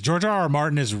is George R.R.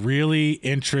 Martin is really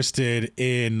interested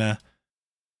in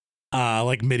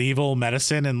like medieval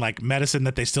medicine and like medicine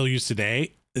that they still use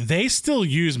today. They still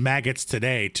use maggots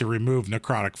today to remove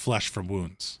necrotic flesh from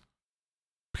wounds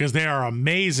because they are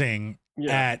amazing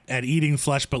at eating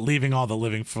flesh but leaving all the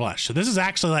living flesh. So this is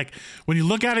actually like, when you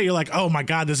look at it, you're like, oh my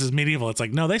God, this is medieval. It's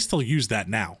like, no, they still use that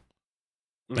now.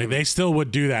 Like, they still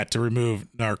would do that to remove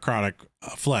necrotic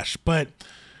flesh. But,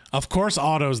 of course,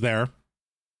 Otto's there.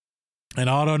 And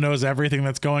Otto knows everything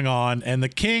that's going on. And the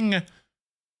king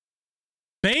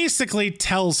basically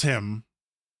tells him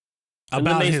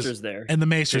about and the maester's there. And the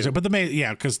maester's there. But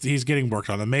because he's getting worked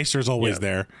on. The maester's always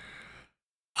there.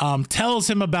 Tells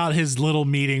him about his little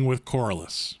meeting with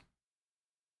Corlys.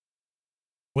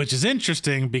 Which is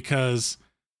interesting because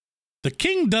the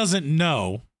king doesn't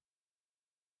know.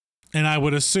 And I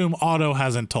would assume Otto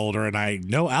hasn't told her, and I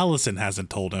know Alicent hasn't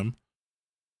told him,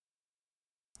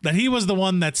 that he was the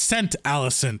one that sent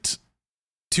Alicent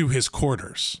to his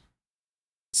quarters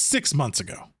 6 months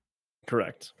ago.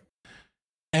 Correct.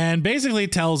 And basically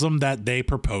tells him that they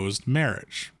proposed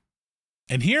marriage.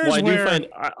 And here's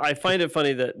I find it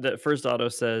funny that first Otto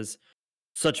says,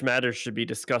 such matters should be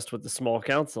discussed with the small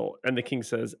council. And the king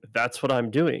says, that's what I'm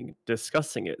doing,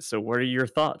 discussing it. So what are your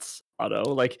thoughts, Otto?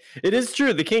 Like, it is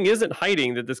true. The king isn't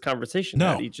hiding that this conversation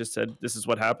had. He just said, this is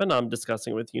what happened. I'm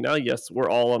discussing it with you now. Yes, we're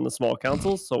all on the small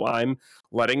council. So I'm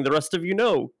letting the rest of you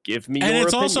know. Give me your opinion. And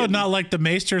it's also not like the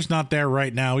maester's not there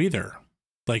right now either.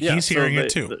 Like, he's hearing it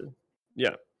too.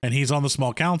 And he's on the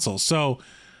small council. So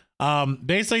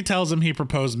basically tells him he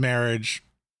proposed marriage,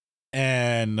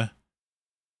 and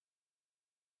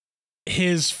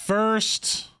his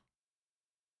first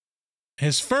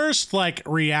like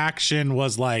reaction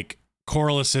was like,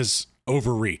 Corlys is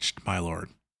overreached, my lord.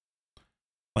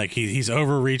 Like he's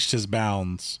overreached his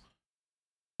bounds.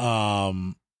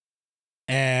 And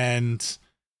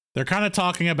they're kind of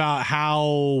talking about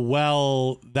how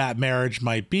well that marriage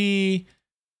might be.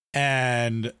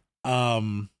 And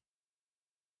I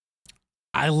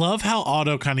love how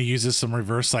Otto kind of uses some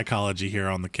reverse psychology here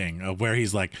on the king, of where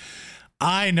he's like,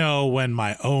 I know when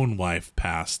my own wife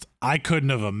passed, I couldn't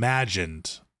have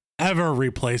imagined ever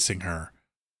replacing her.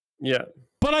 Yeah.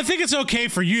 But I think it's okay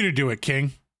for you to do it,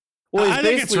 King. Well, he's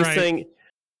basically saying,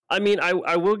 I mean,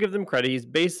 I will give them credit. He's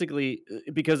basically,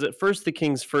 because at first the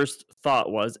king's first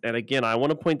thought was, and again, I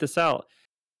want to point this out.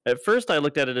 At first, I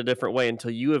looked at it a different way until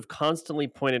you have constantly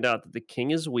pointed out that the king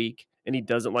is weak and he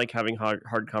doesn't like having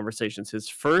hard conversations. His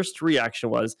first reaction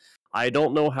was, I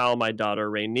don't know how my daughter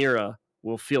Rhaenyra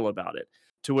will feel about it.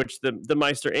 To which the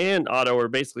Meister and Otto are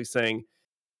basically saying,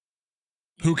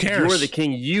 who cares? You are the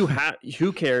king.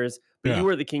 Who cares? But you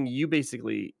are the king. You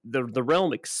basically, the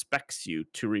realm expects you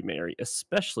to remarry,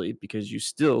 especially because you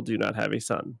still do not have a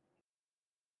son.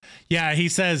 Yeah, he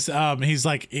says, he's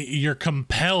like, you're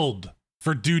compelled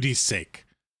for duty's sake.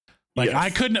 Like, Yes. I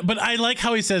couldn't, but I like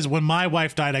how he says, when my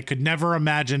wife died, I could never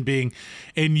imagine being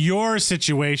in your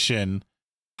situation.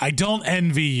 I don't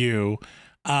envy you.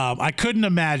 I couldn't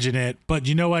imagine it, but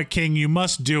you know what, King, you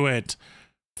must do it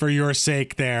for your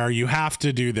sake there. You have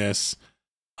to do this.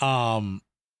 And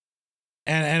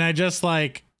I just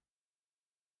like,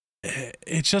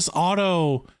 it's just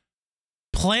Otto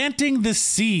planting the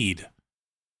seed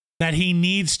that he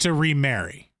needs to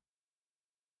remarry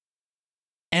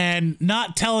and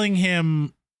not telling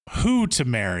him who to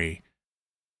marry.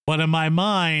 But in my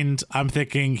mind, I'm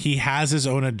thinking he has his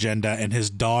own agenda and his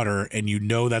daughter, and you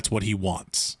know that's what he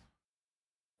wants.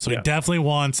 So he definitely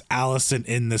wants Alicent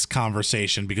in this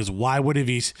conversation, because why would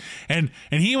he? And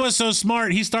he was so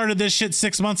smart. He started this shit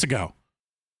 6 months ago.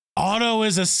 Otto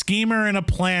is a schemer and a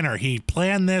planner. He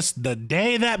planned this the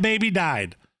day that baby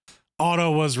died.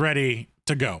 Otto was ready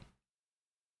to go.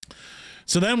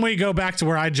 So then we go back to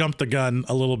where I jumped the gun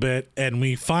a little bit, and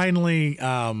we finally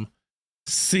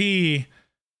see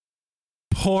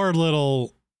poor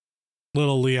little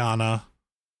Lyanna,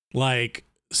 like,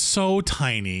 so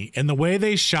tiny. And the way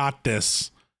they shot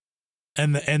this,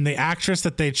 and the actress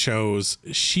that they chose,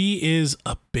 she is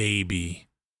a baby.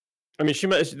 I mean,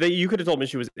 you could have told me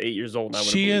she was 8 years old. And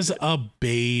She is a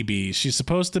baby. She's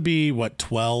supposed to be, what,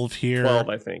 12 here? 12,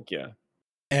 I think, yeah.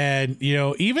 And, you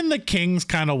know, even the king's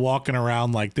kind of walking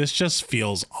around like, this just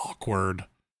feels awkward.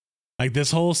 Like,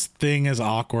 this whole thing is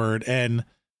awkward. And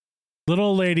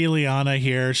little Lady Lyanna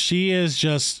here, she is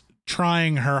just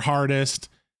trying her hardest.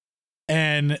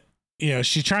 And, you know,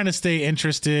 she's trying to stay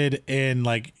interested in,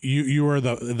 like, you were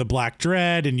the Black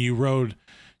Dread, and you rode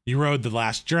the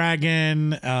last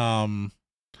dragon.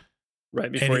 Right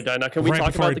before he died. Now, can we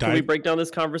talk about can we break down this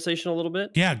conversation a little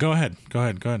bit? Yeah, go ahead.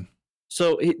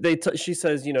 So she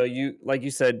says, you know, you, like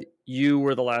you said, you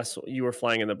were the last, you were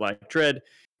flying in the Black Dread.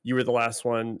 You were the last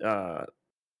one,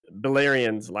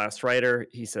 Valyrian's last rider.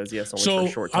 He says, yes, only for a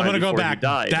short time. I'm going to go back.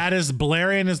 That is,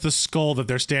 Valyrian is the skull that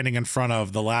they're standing in front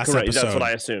of the last episode. That's what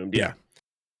I assumed. Yeah.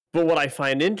 But what I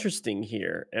find interesting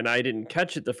here, and I didn't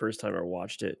catch it the first time I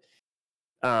watched it,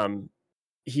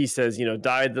 he says, you know,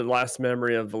 died the last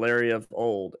memory of Valyria of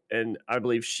old. And I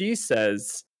believe she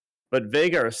says, but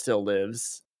Vhagar still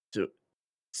lives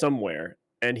somewhere.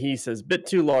 And he says, bit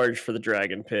too large for the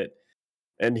dragon pit.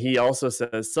 And he also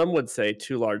says, some would say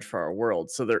too large for our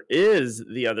world. So there is,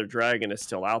 the other dragon is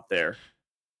still out there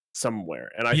somewhere.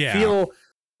 And I feel,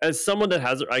 as someone that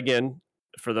has, again,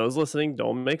 for those listening,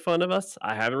 don't make fun of us.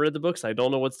 I haven't read the books. I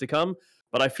don't know what's to come.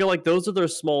 But I feel like those are the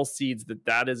small seeds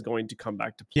that is going to come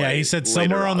back to play. Yeah, he said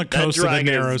somewhere on the coast of the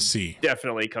Narrow Sea.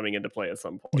 Definitely coming into play at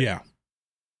some point. Yeah.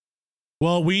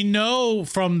 Well, we know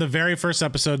from the very first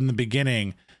episode in the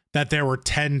beginning that there were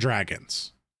 10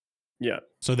 dragons. Yeah.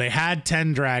 So they had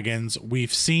 10 dragons.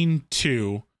 We've seen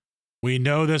 2. We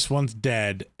know this one's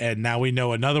dead. And now we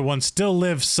know another one still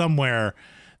lives somewhere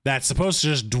that's supposed to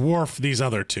just dwarf these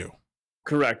other 2.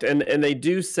 Correct. And they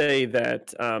do say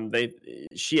that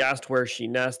she asked where she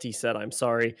nests. He said, I'm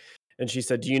sorry. And she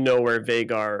said, do you know where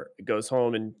Vhagar goes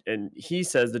home? And he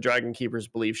says the Dragon Keepers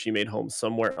believe she made home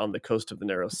somewhere on the coast of the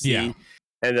Narrow Sea. Yeah.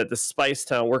 And that the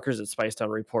Spicetown workers at Spicetown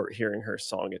report hearing her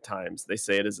song at times. They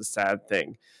say it is a sad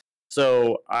thing.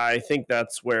 So I think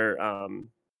that's where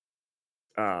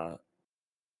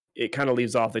it kind of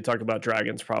leaves off. They talk about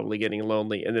dragons probably getting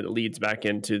lonely, and then it leads back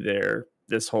into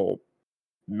this whole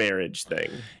marriage thing.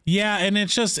 Yeah, and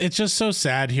it's just so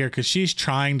sad here because she's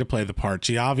trying to play the part.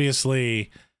 She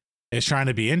obviously is trying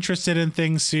to be interested in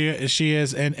things she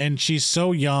is, and she's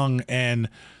so young, and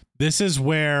this is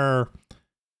where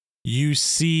you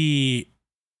see,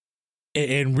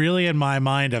 and really in my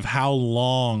mind, of how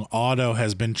long Otto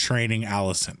has been training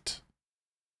Alicent.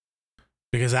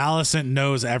 Because Alicent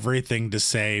knows everything to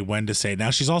say, when to say.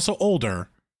 Now she's also older.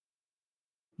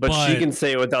 But she can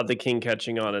say it without the king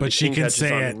catching on. And but she can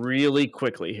say it really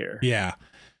quickly here. Yeah.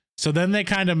 So then they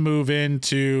kind of move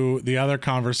into the other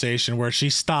conversation where she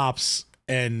stops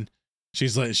and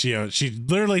she's like, she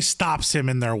literally stops him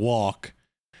in their walk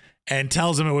and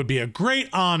tells him it would be a great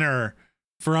honor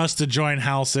for us to join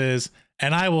houses,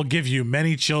 and I will give you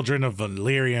many children of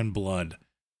Valyrian blood.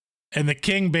 And the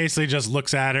king basically just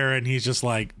looks at her and he's just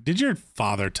like, did your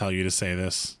father tell you to say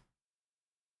this?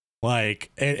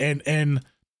 Like, and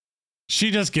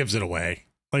she just gives it away.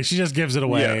 Like, she just gives it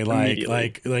away.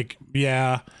 Yeah,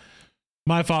 yeah,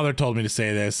 my father told me to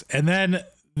say this. And then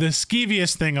the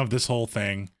skeeviest thing of this whole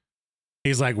thing,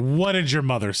 he's like, what did your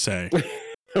mother say?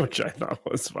 Which I thought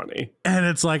was funny. And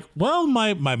it's like, well,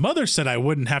 my mother said I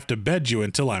wouldn't have to bed you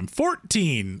until I'm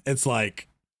 14. It's like,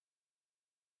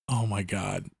 Oh my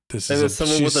God. This And is as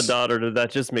someone with a daughter, did that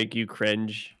just make you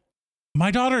cringe? My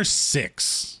daughter's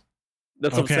 6.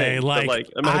 That's what I'm saying. Like, but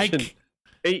imagine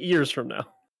 8 years from now.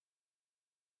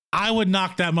 I would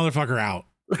knock that motherfucker out.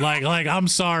 Like I'm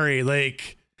sorry.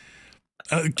 Like,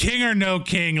 king or no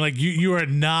king, like you are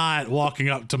not walking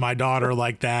up to my daughter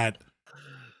like that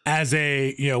as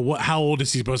a, how old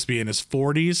is he supposed to be, in his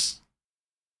 40s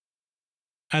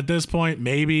at this point?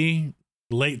 Maybe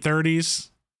late 30s.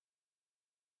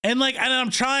 And I'm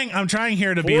trying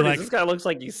here to 40s, be like, this guy looks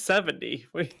like he's 70.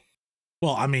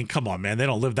 Well, I mean, come on, man. They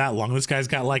don't live that long. This guy's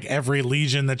got like every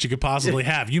legion that you could possibly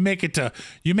have. You make it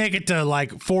to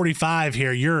like 45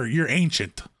 here, you're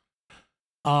ancient.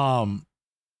 And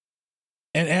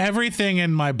everything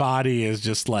in my body is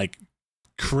just like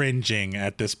cringing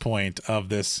at this point of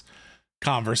this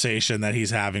conversation that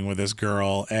he's having with this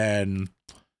girl. And,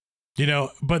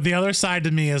 but the other side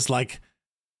to me is like,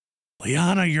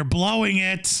 Lyanna, you're blowing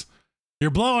it.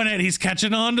 You're blowing it. He's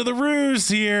catching on to the ruse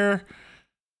here.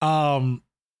 But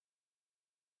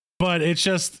it's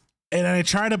just, and I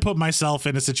try to put myself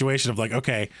in a situation of like,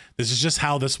 okay, this is just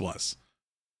how this was.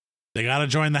 They got to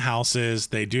join the houses.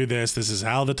 They do this. This is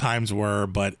how the times were,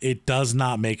 but it does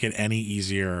not make it any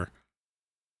easier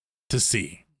to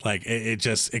see. Like it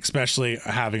just, especially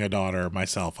having a daughter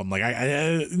myself, I'm like,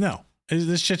 no,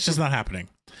 this shit's just not happening.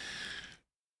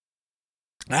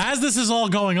 As this is all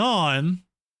going on,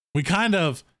 we kind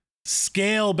of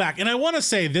scale back. And I want to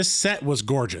say this set was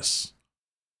gorgeous.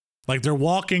 Like they're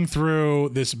walking through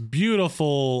this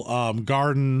beautiful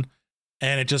garden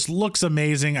and it just looks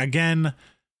amazing. Again,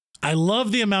 I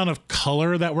love the amount of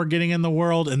color that we're getting in the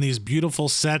world and these beautiful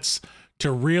sets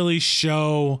to really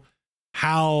show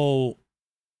how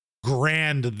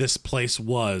grand this place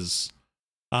was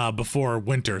before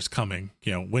winter's coming.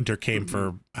 Winter came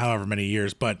for however many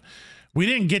years, but we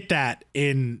didn't get that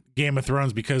in Game of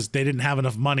Thrones because they didn't have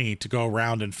enough money to go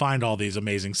around and find all these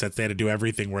amazing sets. They had to do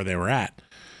everything where they were at,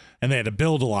 and they had to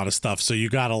build a lot of stuff. So you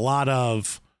didn't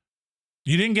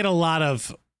get a lot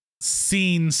of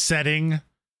scene setting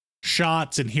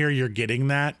shots, and here you're getting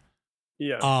that.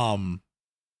 Yeah.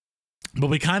 But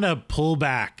we kind of pull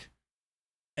back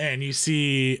and you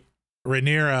see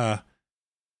Rhaenyra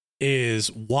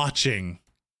is watching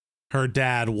her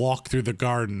dad walk through the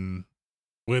garden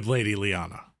with Lady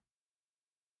Lyanna.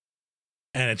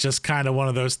 And it's just kind of one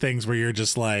of those things where you're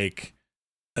just like,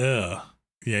 ugh.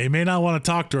 Yeah, you may not want to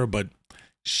talk to her, but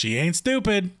she ain't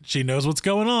stupid. She knows what's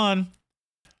going on.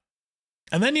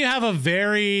 And then you have a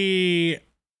very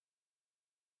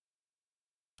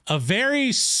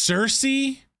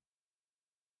Cersei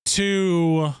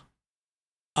to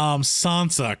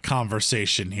Sansa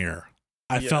conversation here.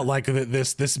 I felt like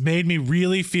this made me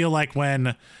really feel like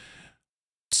when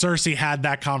Cersei had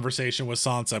that conversation with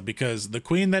Sansa, because the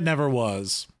queen that never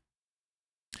was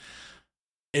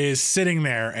is sitting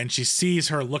there and she sees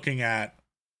her looking at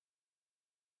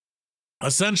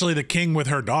essentially the king with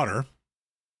her daughter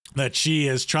that she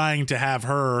is trying to have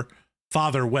her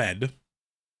father wed.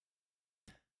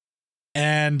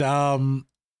 And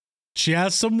she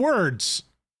has some words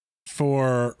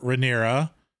for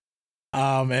Rhaenyra.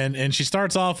 And she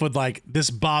starts off with like, this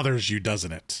bothers you,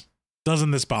 doesn't it?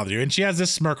 Doesn't this bother you? And she has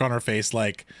this smirk on her face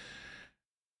like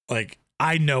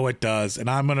I know it does, and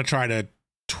I'm gonna try to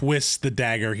twist the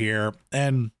dagger here.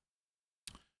 And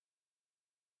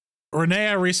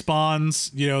Rhaenyra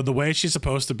responds, the way she's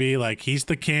supposed to be, like, he's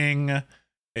the king.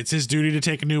 It's his duty to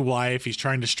take a new wife. He's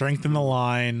trying to strengthen the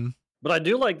line. But I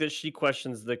do like that she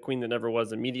questions the queen that never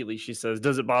was immediately. She says,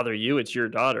 "Does it bother you? It's your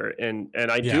daughter." And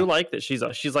I do like that she's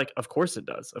like, "Of course it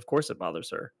does. Of course it bothers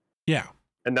her." Yeah.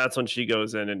 And that's when she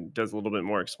goes in and does a little bit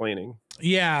more explaining.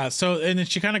 Yeah. So, and then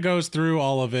she kind of goes through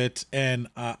all of it, and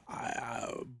but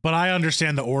I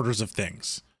understand the orders of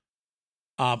things.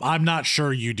 I'm not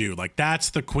sure you do. Like,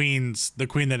 that's the queen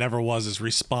that never was'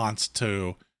 response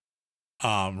to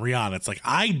Rihanna. It's like,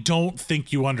 I don't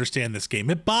think you understand this game.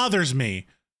 It bothers me,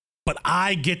 but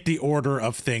I get the order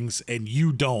of things, and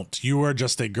you don't. You are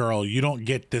just a girl. You don't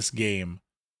get this game.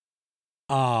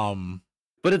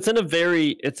 But it's in a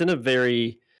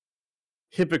very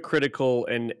hypocritical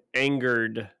and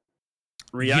angered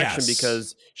reaction,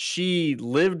 because she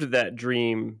lived that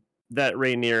dream that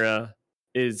Rhaenyra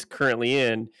is currently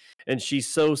in, and she's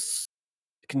so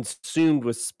consumed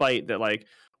with spite that, like,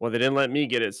 well, they didn't let me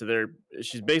get it, so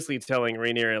she's basically telling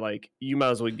Rhaenyra, like, you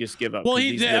might as well just give up. Well,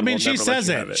 she says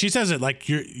it. She says it like,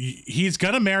 he's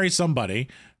gonna marry somebody.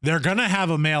 They're gonna have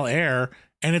a male heir,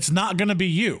 and it's not gonna be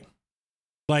you.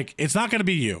 Like, it's not gonna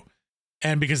be you.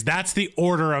 And because that's the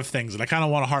order of things. And I kind of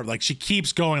want to like, she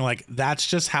keeps going like, that's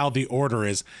just how the order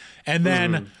is. And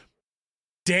then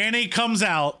Dany comes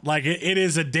out, like it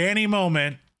is a Dany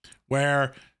moment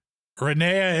where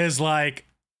Rhaenyra is like,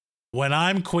 when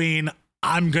I'm queen,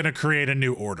 I'm going to create a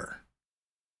new order.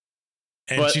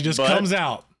 And she just comes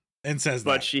out and says that.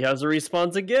 But she has a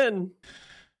response again.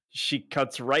 She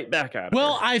cuts right back at her.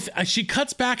 Well, she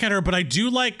cuts back at her, but I do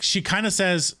like, she kind of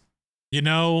says, you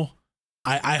know,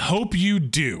 I hope you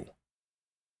do.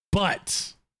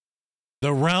 But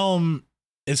the realm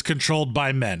is controlled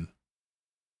by men.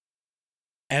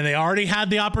 And they already had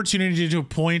the opportunity to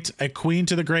appoint a queen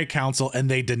to the Great Council, and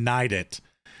they denied it.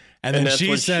 And then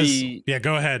she says, yeah,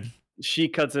 go ahead. She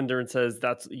cuts into her and says,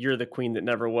 you're the queen that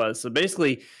never was. So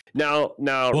basically, now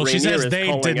well, Rhaenyra, she says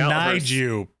they denied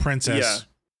you, Princess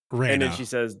Rhaenyra. And then she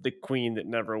says, the queen that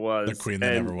never was. The queen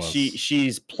that never was.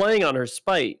 She's playing on her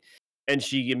spite, and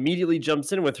she immediately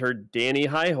jumps in with her Dany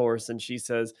high horse, and she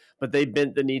says, but they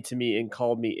bent the knee to me and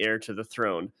called me heir to the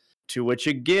throne. To which,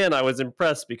 again, I was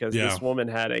impressed because this woman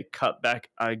had a cutback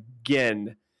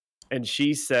again. And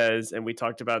she says, and we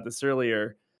talked about this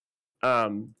earlier,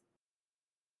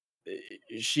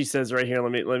 she says right here,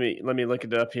 let me look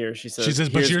it up here. She says,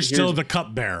 but you're still the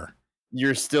cupbearer.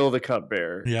 You're still the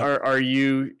cupbearer. Yep. Are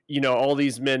you, all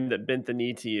these men that bent the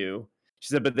knee to you? She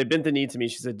said, but they bent the knee to me.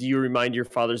 She said, do you remind your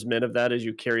father's men of that as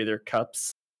you carry their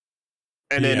cups?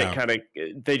 And then it kind of,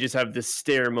 they just have this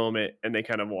stare moment and they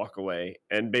kind of walk away.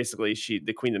 And basically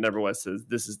the queen that never was says,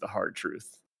 this is the hard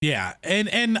truth. Yeah.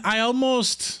 And I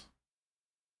almost,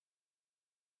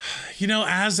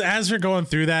 as we're going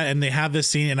through that and they have this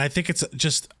scene, and I think it's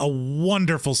just a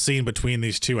wonderful scene between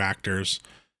these two actors.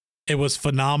 It was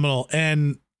phenomenal.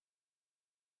 And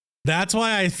that's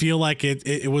why I feel like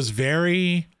it was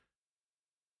very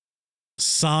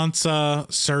Sansa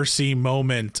Cersei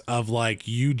moment of like,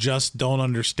 you just don't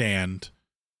understand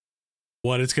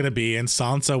what it's going to be. And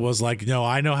Sansa was like, no,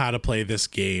 I know how to play this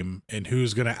game and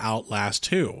who's going to outlast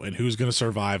who and who's going to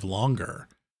survive longer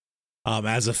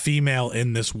as a female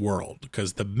in this world,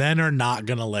 because the men are not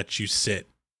going to let you sit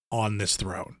on this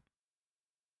throne.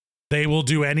 They will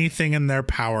do anything in their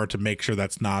power to make sure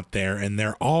that's not there. And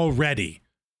they're already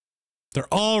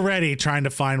trying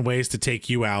to find ways to take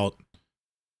you out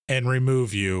and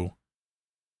remove you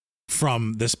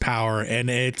from this power. And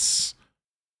it's,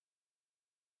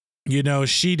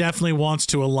 she definitely wants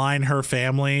to align her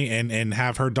family and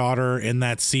have her daughter in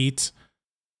that seat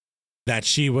that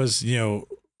she was,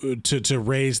 to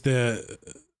raise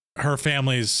her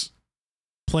family's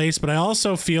place. But I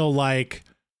also feel like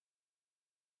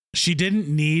she didn't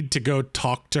need to go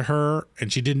talk to her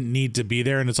and she didn't need to be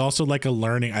there. And it's also like a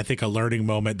learning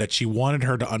moment that she wanted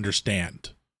her to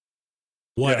understand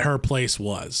what her place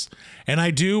was. And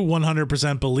I do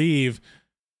 100% believe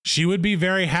she would be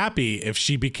very happy if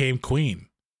she became queen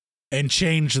and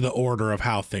changed the order of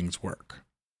how things work.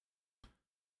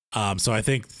 So I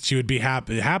think she would be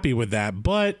happy with that.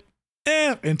 But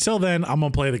until then, I'm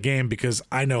going to play the game because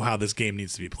I know how this game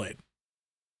needs to be played.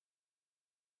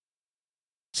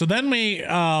 So then we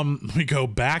go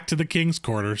back to the king's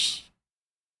quarters,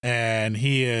 and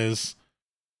he is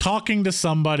talking to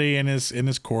somebody in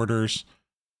his quarters,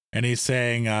 and he's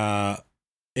saying,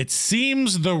 it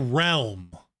seems the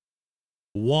realm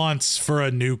wants for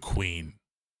a new queen.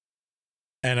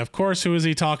 And of course, who is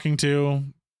he talking to?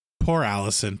 Poor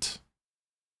Alicent.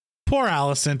 Poor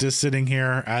Alicent is sitting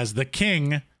here as the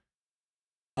king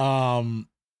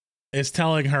is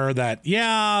telling her that,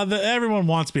 everyone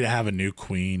wants me to have a new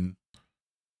queen.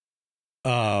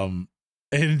 And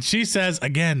she says,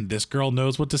 again, this girl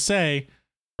knows what to say.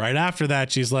 Right after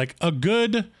that, she's like, a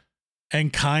good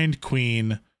and kind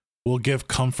queen will give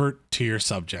comfort to your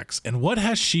subjects. And what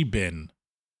has she been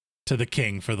to the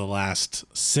king for the last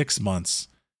 6 months?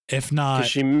 If not,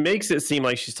 she makes it seem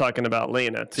like she's talking about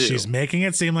Laena too. She's making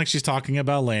it seem like she's talking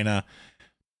about Laena.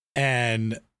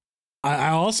 And I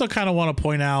also kind of want to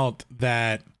point out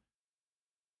that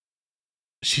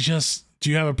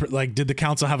did the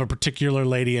council have a particular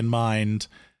lady in mind?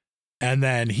 And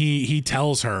then he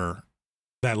tells her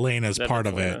that Laena's part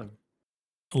of it.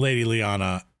 Lady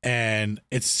Lyanna, and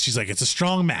she's like, it's a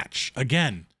strong match.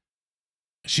 Again,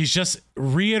 she's just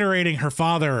reiterating her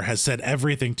father has said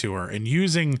everything to her and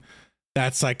using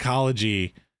that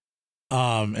psychology.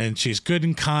 And she's good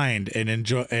and kind and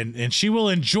enjoy, and she will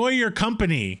enjoy your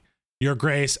company, your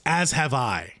grace, as have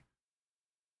I.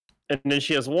 And then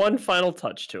she has one final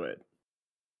touch to it.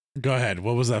 Go ahead.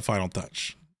 What was that final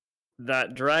touch?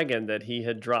 That dragon that he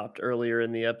had dropped earlier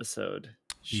in the episode.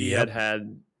 She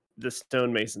had the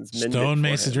stonemasons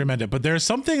mended. But there's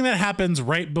something that happens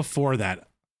right before that.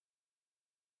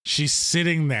 She's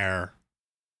sitting there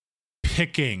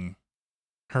picking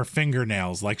her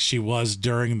fingernails like she was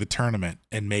during the tournament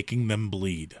and making them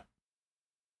bleed.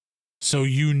 So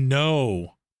in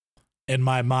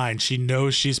my mind, she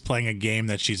knows she's playing a game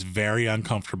that she's very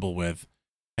uncomfortable with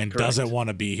and Correct. doesn't want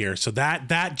to be here. So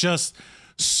that just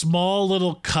small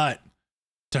little cut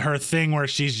to her thing where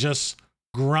she's just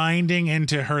grinding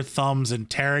into her thumbs and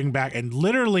tearing back and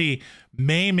literally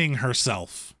maiming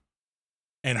herself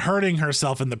and hurting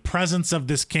herself in the presence of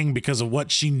this king because of what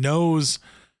she knows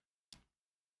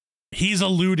he's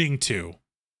alluding to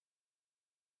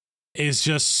is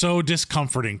just so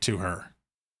discomforting to her.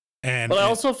 But I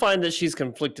also find that she's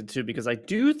conflicted too, because I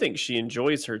do think she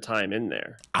enjoys her time in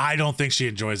there. I don't think she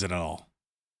enjoys it at all.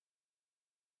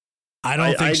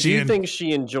 I think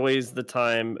she enjoys the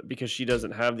time because she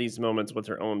doesn't have these moments with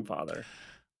her own father.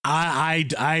 I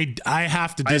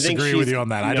have to disagree with you on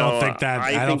that. I don't think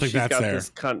that's there. This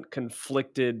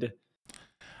conflicted.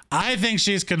 I think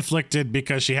she's conflicted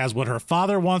because she has what her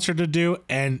father wants her to do,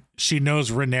 and she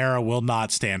knows Rhaenyra will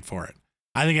not stand for it.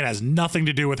 I think it has nothing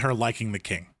to do with her liking the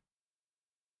king.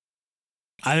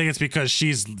 I think it's because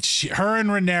her and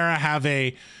Rhaenyra have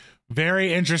a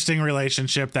very interesting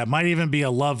relationship that might even be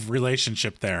a love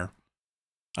relationship there.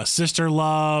 A sister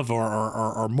love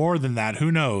or more than that,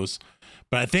 who knows?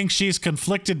 But I think she's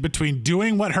conflicted between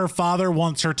doing what her father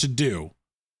wants her to do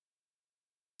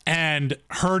and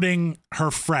hurting her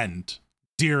friend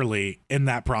dearly in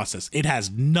that process. It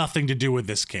has nothing to do with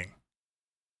this king.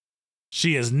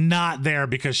 She is not there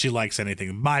because she likes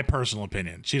anything. My personal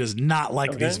opinion. She does not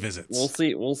like these visits.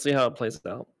 We'll see how it plays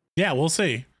out. Yeah, we'll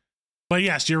see. But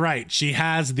yes, you're right. She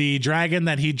has the dragon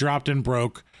that he dropped and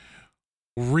broke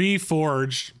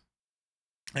reforged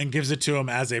and gives it to him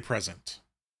as a present.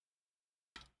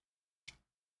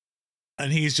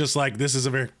 And he's just like, this is a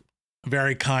very,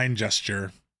 very kind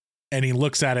gesture. And he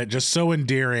looks at it just so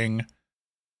endearing.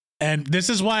 And this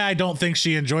is why I don't think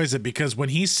she enjoys it, because when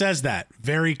he says that,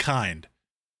 very kind,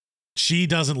 she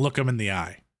doesn't look him in the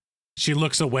eye. She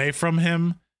looks away from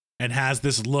him and has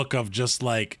this look of just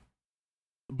like,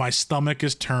 my stomach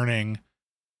is turning,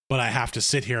 but I have to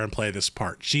sit here and play this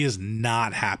part. She is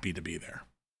not happy to be there.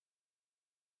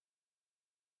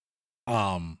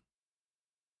 But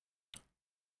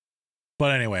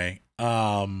anyway,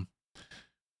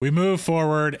 we move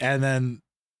forward, and then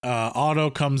Otto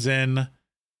comes in.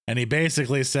 And he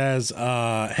basically says,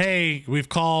 hey, we've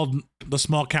called the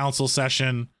small council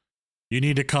session. You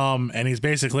need to come. And he's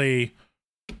basically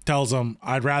tells them,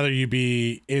 I'd rather you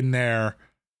be in there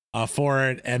for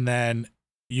it. And then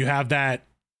you have that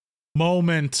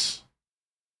moment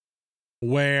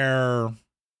where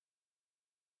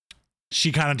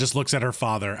she kind of just looks at her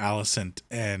father, Alicent,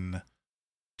 and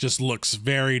just looks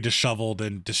very disheveled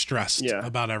and distressed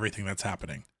about everything that's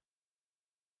happening.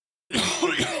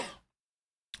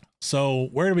 So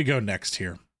where do we go next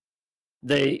here?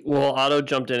 Otto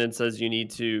jumped in and says you need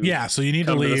to. Yeah, so you need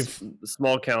to leave the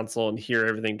small council and hear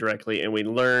everything directly. And we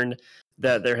learn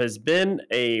that there has been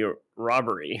a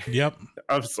robbery. Yep.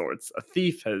 Of sorts. A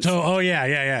thief has. So,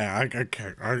 yeah.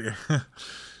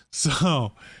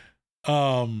 So,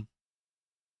 a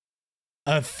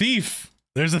thief.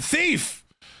 There's a thief.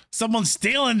 Someone's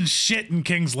stealing shit in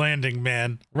King's Landing,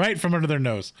 man. Right from under their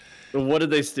nose. What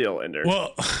did they steal, Ender?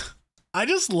 Well, I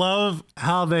just love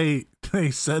how they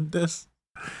said this.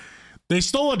 They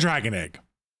stole a dragon egg.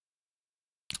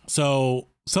 So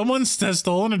someone has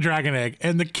stolen a dragon egg,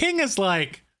 and the king is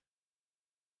like,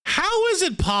 how is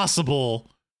it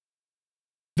possible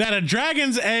that a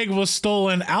dragon's egg was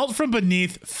stolen out from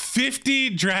beneath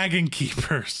 50 dragon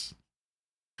keepers?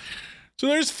 So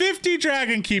there's 50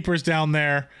 dragon keepers down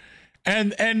there,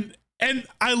 and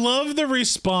I love the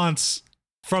response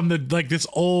from this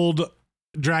old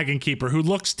dragon keeper who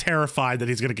looks terrified that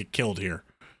he's gonna get killed here.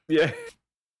 Yeah.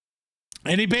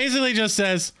 And he basically just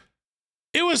says,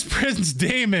 it was Prince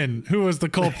Daemon who was the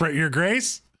culprit, Your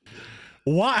Grace.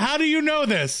 Why? How do you know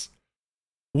this?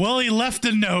 Well, he left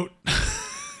a note.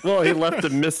 Well, he left a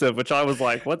missive, which I was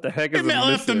like, what the heck is a missive?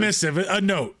 Left a missive, a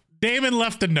note. Daemon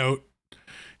left a note.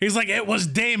 He's like, it was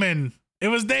Daemon. It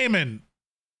was Daemon.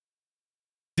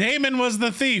 Daemon was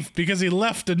the thief because he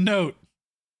left a note.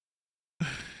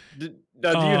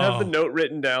 Now, do you have the note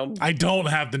written down? I don't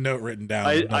have the note written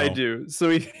down. I do.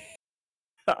 So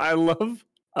I love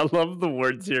the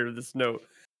words here of this note.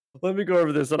 Let me go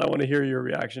over this, and I want to hear your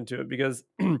reaction to it, because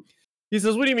he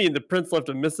says, what do you mean? The prince left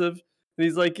a missive? And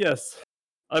he's like, yes,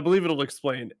 I believe it'll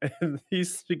explain. And he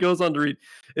goes on to read,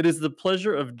 it is the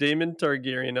pleasure of Daemon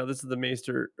Targaryen. Now, this is the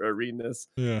Maester reading this.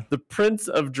 Yeah. The Prince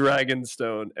of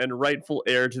Dragonstone and rightful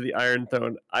heir to the Iron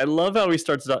Throne. I love how he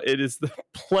starts it out. It is the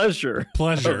pleasure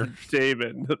of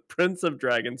Daemon, the Prince of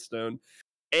Dragonstone,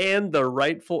 and the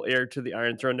rightful heir to the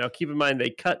Iron Throne. Now, keep in mind, they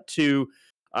cut to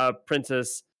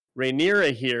Princess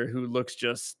Rhaenyra here, who looks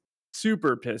just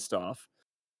super pissed off.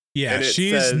 Yeah, And it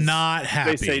she's says, not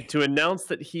happy. They say to announce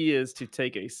that he is to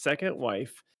take a second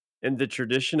wife in the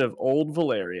tradition of old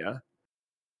Valyria.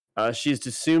 She is to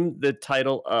assume the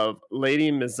title of Lady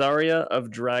Mysaria of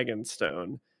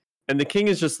Dragonstone. And the king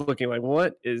is just looking like,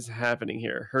 what is happening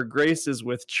here? Her grace is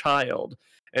with child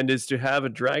and is to have a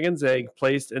dragon's egg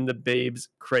placed in the babe's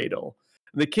cradle.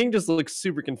 And the king just looks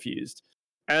super confused,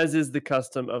 as is the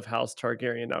custom of House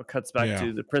Targaryen. Now cuts back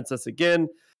to the princess again.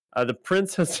 The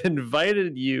prince has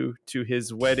invited you to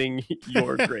his wedding,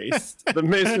 your grace. The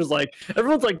minister's like,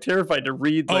 everyone's like terrified to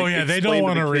read. Like, they don't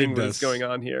want to read this. What's going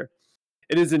on here?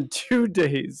 It is in 2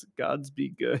 days. Gods be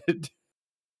good.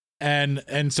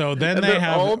 And so then they're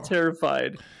all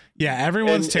terrified. Yeah,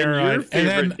 everyone's terrified. Your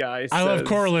favorite and then guy I love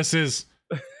Corlys is,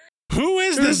 who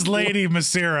is this Lady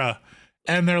Mysaria?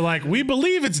 And they're like, we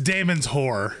believe it's Daemon's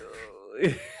whore.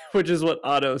 Which is what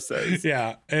Otto says.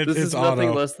 Yeah, this is Otto.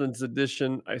 Nothing less than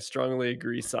sedition. I strongly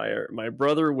agree, sire. My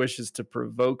brother wishes to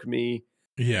provoke me.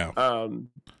 Yeah.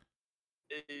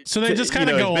 So they just kind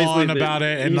of go on about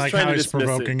it and like how he's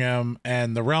provoking him,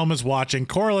 and the realm is watching.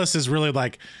 Corlys is really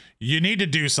like, you need to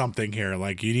do something here.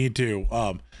 Like, you need to.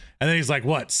 And then he's like,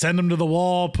 what? Send him to the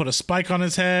wall, put a spike on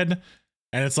his head.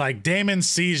 And it's like, Daemon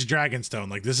seized Dragonstone.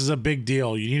 Like, this is a big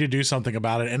deal. You need to do something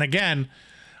about it. And again,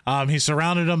 he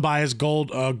surrounded them by his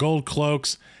gold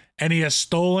cloaks, and he has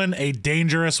stolen a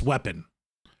dangerous weapon.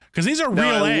 Because these are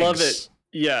real eggs. I love it.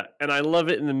 Yeah, and I love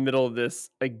it in the middle of this.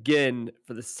 Again,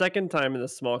 for the second time in the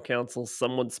small council,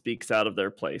 someone speaks out of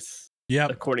their place. Yeah,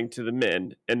 according to the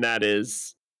men, and that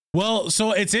is... Well,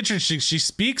 so it's interesting. She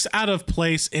speaks out of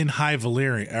place in High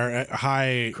Valyrian, or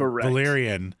High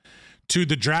Valyrian, to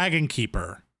the Dragon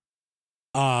Keeper,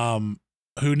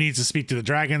 who needs to speak to the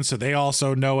dragon, so they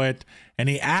also know it. And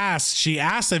she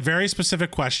asks a very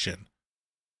specific question.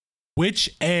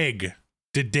 Which egg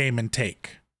did Daemon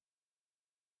take?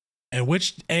 And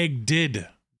which egg did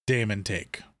Daemon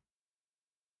take?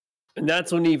 And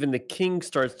that's when even the king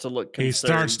starts to look concerned. He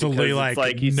starts to be like,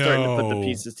 he's starting to put the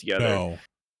pieces together. No.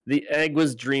 The egg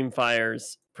was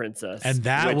Dreamfire's princess. And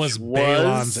that was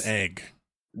Balon's egg.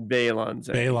 Balon's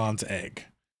egg.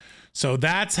 So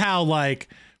that's how, like,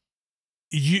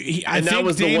 I think that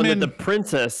was Daemon, the one that the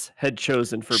princess had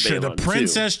chosen for Balon. The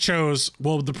princess chose.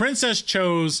 Well, the princess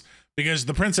chose because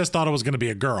the princess thought it was going to be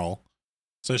a girl.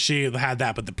 So she had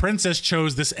that, but the princess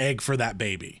chose this egg for that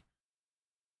baby.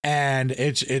 And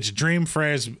it's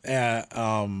Dreamfire's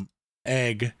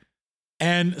egg.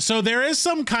 And so there is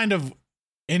some kind of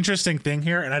interesting thing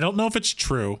here, and I don't know if it's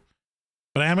true,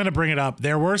 but I am going to bring it up.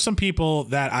 There were some people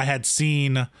that I had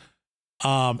seen,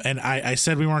 and I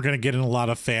said we weren't going to get in a lot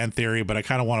of fan theory, but I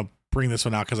kind of want to bring this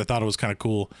one out because I thought it was kind of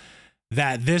cool,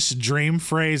 that this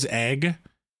Dreamfire's egg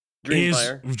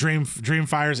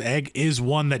Dreamfire's egg is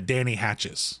one that Dany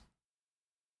hatches.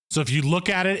 So if you look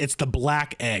at it, it's the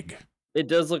black egg. It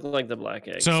does look like the black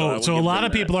egg. So a lot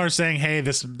of people are saying, hey,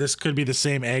 this could be the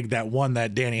same egg, that one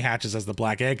that Dany hatches as the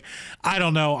black egg. I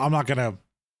don't know. I'm not going to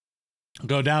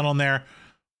go down on there.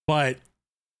 But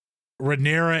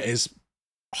Rhaenyra is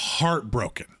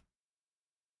heartbroken.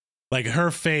 Like,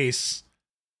 her face.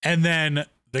 And then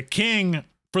the king,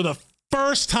 for the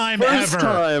first time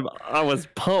ever, I was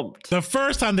pumped. The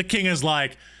first time the king is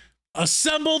like,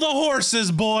 assemble the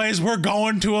horses, boys. We're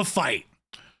going to a fight.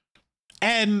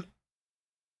 And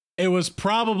it was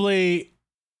probably,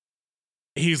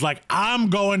 he's like, I'm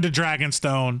going to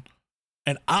Dragonstone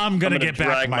and I'm going to get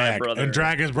back my egg and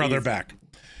drag his brother back.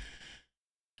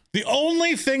 The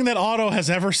only thing that Otto has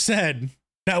ever said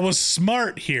that was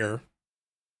smart here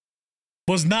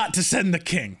was not to send the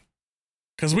king,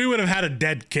 because we would have had a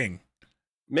dead king.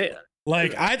 Man,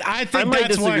 like, I think I might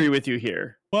disagree with you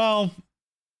here. Well,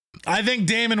 I think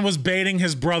Daemon was baiting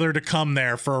his brother to come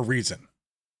there for a reason.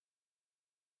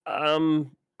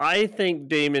 I think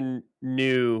Daemon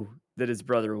knew that his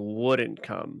brother wouldn't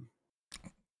come.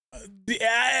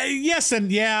 Yes,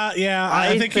 and yeah.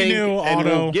 I think he knew Otto. And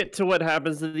we'll get to what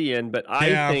happens at the end, but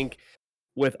I think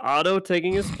with Otto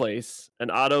taking his place and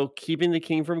Otto keeping the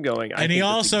king from going, and he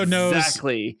also knows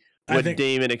exactly what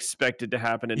Daemon expected to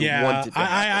happen and wanted to happen.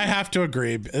 I have to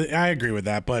agree. I agree with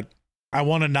that, but I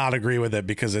want to not agree with it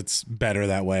because it's better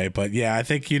that way. But yeah, I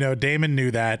think, Daemon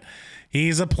knew that.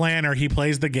 He's a planner. He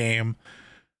plays the game.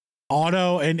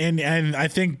 Otto, and I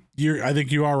think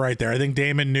you are right there. I think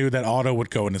Daemon knew that Otto would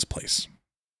go in his place.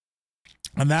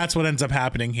 And that's what ends up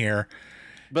happening here.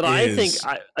 But I think,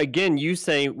 again, you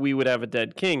say we would have a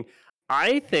dead king.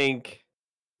 I think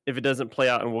if it doesn't play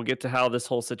out, and we'll get to how this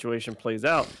whole situation plays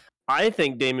out, I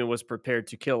think Daemon was prepared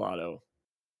to kill Otto.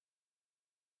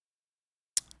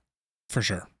 For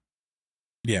sure.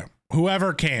 Yeah.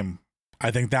 Whoever came,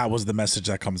 I think that was the message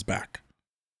that comes back.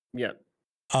 Yeah.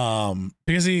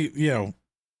 Because he's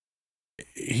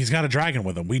got a dragon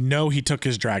with him. We know he took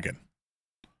his dragon.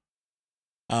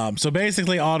 So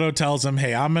basically Otto tells him,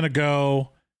 hey, I'm going to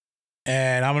go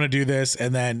and I'm going to do this.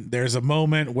 And then there's a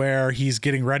moment where he's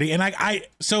getting ready. And I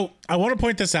want to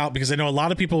point this out because I know a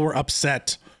lot of people were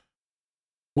upset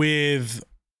with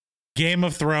Game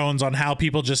of Thrones on how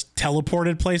people just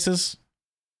teleported places.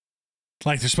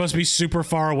 Like they're supposed to be super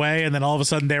far away, and then all of a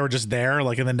sudden they were just there,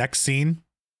 like in the next scene.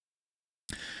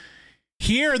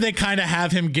 Here they kind of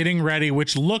have him getting ready,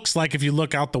 which looks like, if you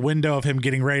look out the window of him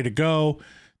getting ready to go,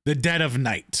 the dead of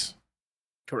night.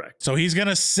 Correct. So he's going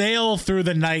to sail through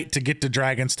the night to get to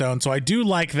Dragonstone. So I do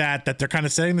like that they're kind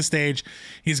of setting the stage.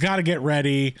 He's got to get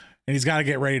ready, and he's got to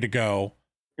get ready to go.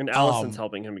 And Alicent's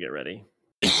helping him get ready.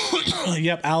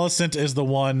 Yep, Alicent is the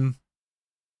one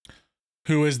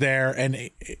who is there,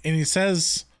 and he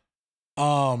says,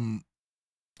 I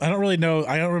don't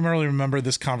really remember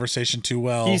this conversation too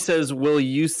well. He says, will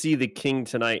you see the king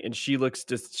tonight? And she looks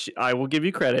I will give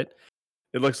you credit.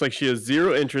 It looks like she has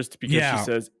zero interest because she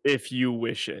says, if you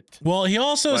wish it. Well, he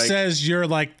also says you're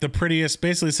like the prettiest,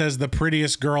 basically says the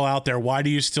prettiest girl out there. Why do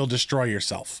you still destroy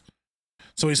yourself?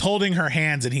 So he's holding her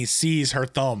hands and he sees her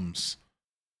thumbs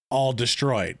all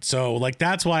destroyed. So like,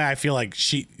 that's why I feel like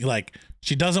she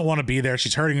doesn't want to be there.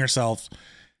 She's hurting herself.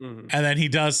 Mm-hmm. And then he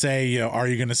does say, are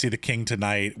you going to see the king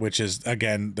tonight? Which is,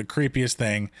 again, the creepiest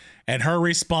thing. And her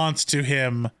response to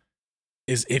him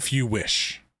is, if you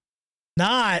wish.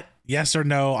 Not yes or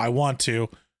no, I want to.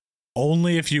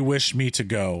 Only if you wish me to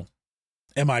go,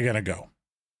 am I going to go.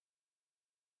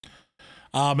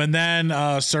 And then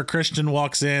Ser Criston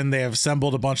walks in. They have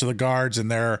assembled a bunch of the guards, and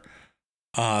they're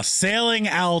sailing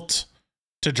out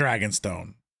to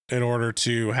Dragonstone in order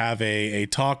to have a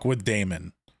talk with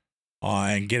Daemon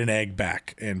and get an egg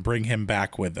back and bring him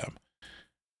back with them.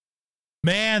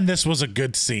 Man, this was a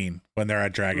good scene when they're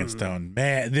at Dragonstone.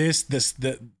 Man,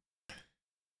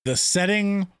 the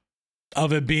setting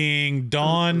of it being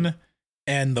dawn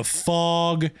and the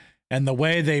fog and the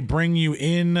way they bring you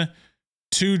in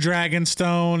to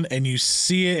Dragonstone and you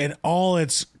see it in all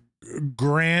its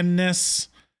grandness.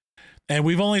 And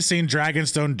we've only seen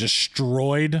Dragonstone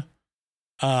destroyed.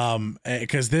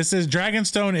 Because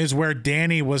Dragonstone is where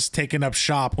Dany was taking up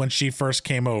shop when she first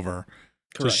came over.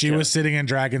 Correct, so she was sitting in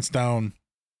Dragonstone,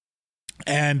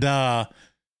 and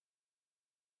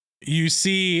you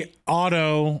see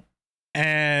Otto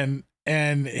and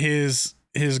his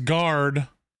guard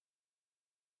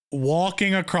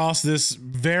walking across this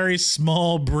very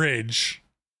small bridge.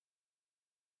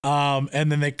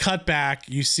 And then they cut back.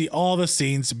 You see all the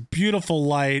scenes, beautiful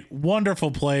light,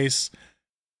 wonderful place.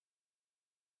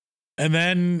 And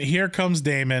then here comes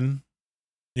Daemon,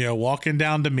 walking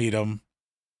down to meet him.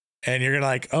 And you're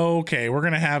like, oh, okay, we're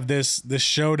going to have this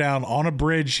showdown on a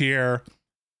bridge here,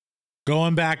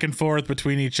 going back and forth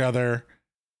between each other.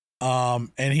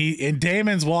 And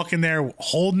Daemon's walking there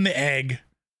holding the egg,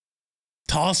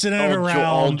 tossing it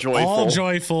around, all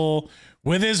joyful,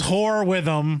 with his whore with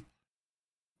him.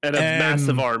 And a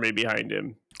massive army behind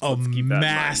him. A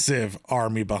massive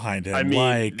army behind him. I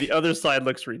mean, the other side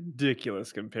looks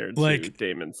ridiculous compared to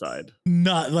Daemon's side.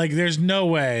 Not like there's no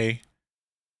way.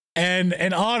 And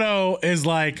Otto is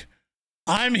like,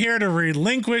 I'm here to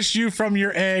relinquish you from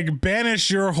your egg,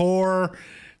 banish your whore,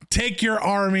 take your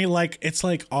army. Like, it's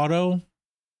like, Otto,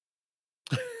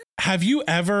 have you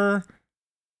ever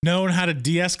known how to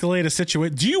de-escalate a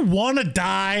situation? Do you want to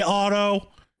die, Otto?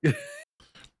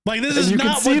 Like, this is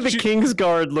not what you can see the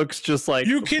Kingsguard looks just like,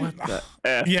 you can,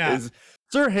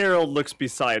 Sir Harold looks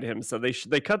beside him. So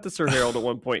they cut to Sir Harold at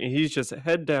one point and he's just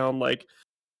head down. Like,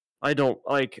 I don't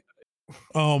like,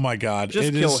 oh my God.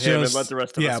 Just kill him and let the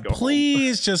rest of us go.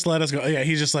 Please just let us go. Yeah.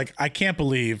 He's just like, I can't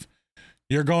believe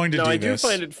you're going to do this. I do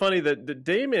find it funny that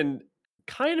Daemon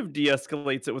kind of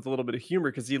de-escalates it with a little bit of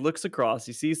humor because he looks across,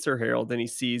 he sees Sir Harold, then he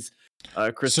sees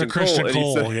Criston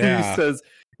Cole.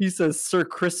 He says, Ser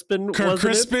Criston,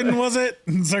 was it?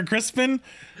 Ser Criston?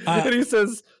 And he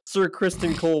says, Sir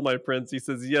Criston Cole, my prince. He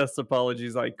says, yes,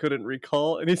 apologies, I couldn't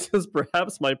recall. And he says,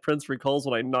 perhaps my prince recalls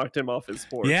when I knocked him off his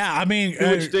horse. Yeah, I mean...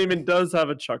 which Daemon does have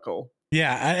a chuckle.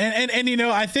 Yeah, and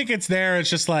I think it's there.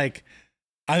 It's just like,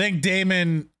 I think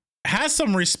Daemon has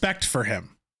some respect for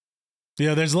him.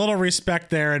 There's a little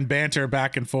respect there and banter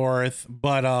back and forth.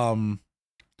 But,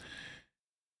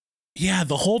 yeah,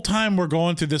 the whole time we're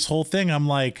going through this whole thing, I'm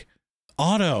like,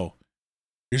 Otto,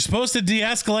 you're supposed to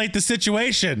de-escalate the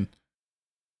situation.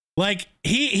 Like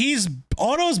he's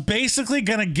Otto's basically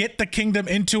gonna get the kingdom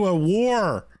into a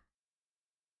war.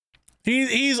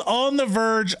 He's on the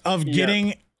verge of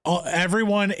getting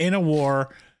everyone in a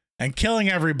war and killing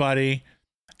everybody.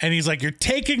 And he's like, you're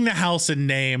taking the house in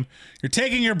name. You're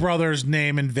taking your brother's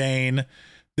name in vain.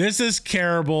 This is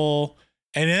terrible.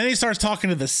 And then he starts talking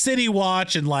to the city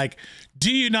watch and like,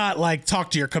 do you not like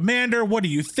talk to your commander? What do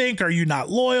you think? Are you not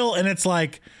loyal? And it's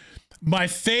like, my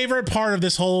favorite part of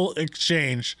this whole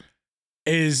exchange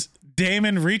is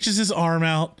Daemon reaches his arm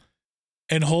out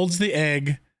and holds the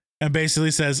egg and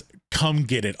basically says, come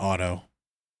get it, Otto.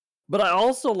 But I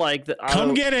also like that.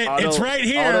 Come get it. It's right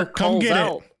here. Come get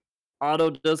it. Otto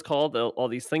does call all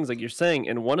these things like you're saying.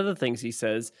 And one of the things he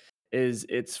says is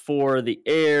it's for the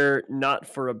heir, not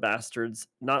for bastards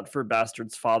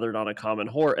fathered on a common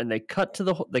whore. And they cut to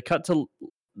the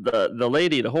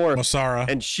lady, the whore, Mysaria,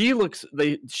 and she looks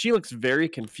very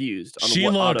confused on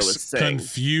what Otto is saying.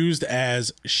 Confused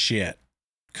as shit.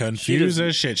 Confused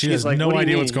as shit. She has like, no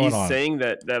idea what's going on. He's saying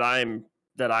that I'm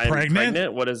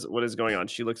pregnant. What is going on?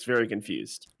 She looks very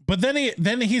confused. But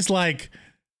then he's like,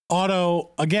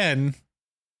 Otto again.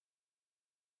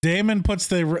 Daemon puts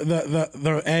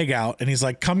the egg out and he's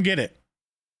like, come get it.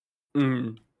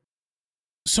 Mm.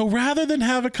 So rather than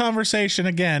have a conversation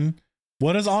again,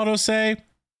 what does Otto say?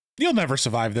 You'll never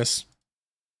survive this.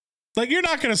 Like, you're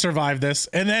not going to survive this.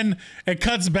 And then it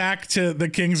cuts back to the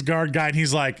Kingsguard guy and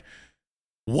he's like,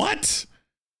 what?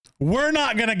 We're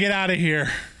not going to get out of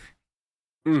here.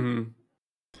 Mm-hmm.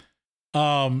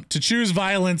 To choose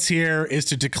violence here is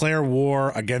to declare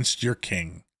war against your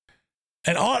king.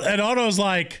 And Otto's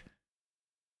like,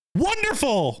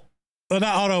 wonderful. Not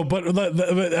Otto, but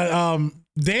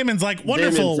Daemon's like,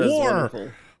 wonderful, Daemon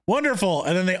war. Wonderful.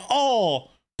 And then they all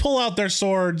pull out their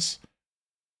swords.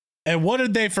 And what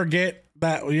did they forget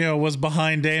that, was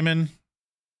behind Daemon?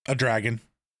 A dragon.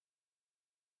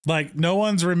 Like, no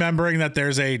one's remembering that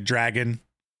there's a dragon.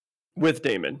 With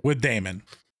Daemon.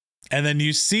 And then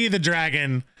you see the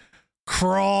dragon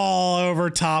crawl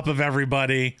over top of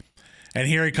everybody. And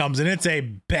here he comes. And it's a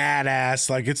badass.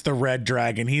 Like, it's the red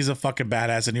dragon. He's a fucking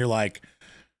badass. And you're like,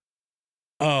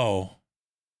 oh.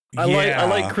 I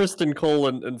like Criston Cole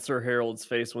and Sir Harold's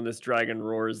face when this dragon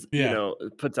roars,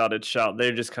 puts out its shout.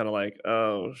 They're just kind of like,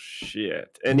 oh,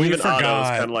 shit. And even Otto's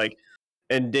kind of like,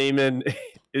 and Daemon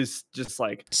is just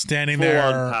like standing full there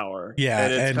on power. Yeah.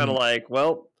 And it's kind of like,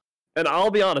 well, and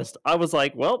I'll be honest, I was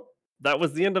like, well, that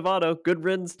was the end of Otto. Good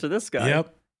riddance to this guy.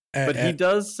 Yep. But he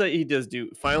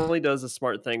finally does a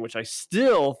smart thing, which I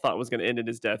still thought was going to end in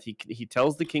his death. He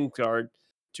tells the Kingsguard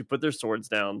to put their swords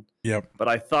down. Yep. But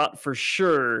I thought for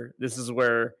sure, this is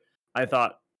where I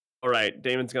thought, all right,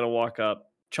 Daemon's going to walk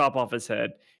up, chop off his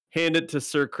head, hand it to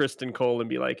Ser Criston Cole and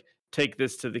be like, take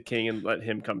this to the king and let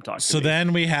him come talk to me. So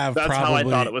then we have That's how I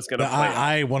thought it was going to play out.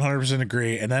 I 100%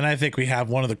 agree. And then I think we have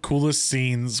one of the coolest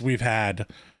scenes we've had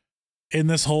in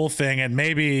this whole thing. And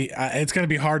maybe it's going to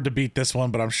be hard to beat this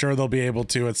one, but I'm sure they'll be able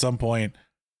to at some point.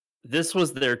 This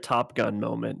was their Top Gun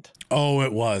moment. Oh,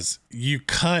 it was. You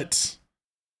cut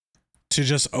to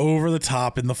just over the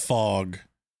top in the fog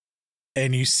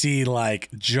and you see like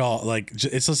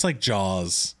it's just like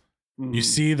Jaws. Mm. You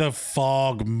see the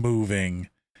fog moving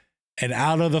and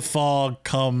out of the fog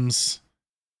comes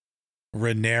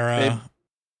Rhaenyra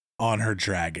on her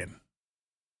dragon.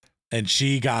 And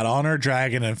she got on her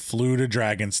dragon and flew to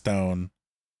Dragonstone.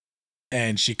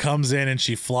 And she comes in and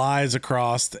she flies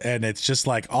across and it's just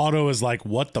like Otto is like,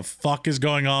 what the fuck is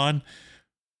going on?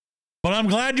 But I'm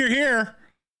glad you're here.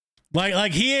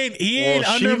 Like he ain't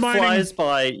undermining. She flies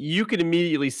by. You can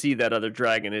immediately see that other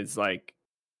dragon is like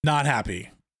not happy.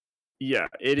 Yeah,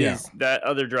 it is. That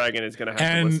other dragon is going to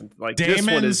have to listen. Like Daemon's,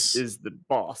 this one is the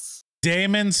boss.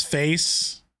 Daemon's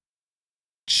face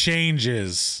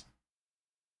changes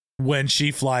when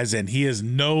she flies in. He is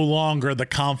no longer the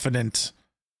confident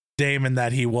Daemon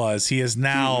that he was. He is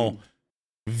now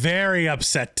very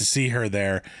upset to see her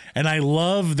there. And I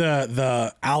love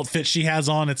the outfit she has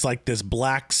on. It's like this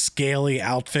black scaly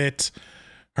outfit.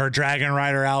 Her dragon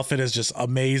rider outfit is just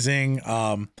amazing.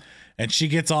 And she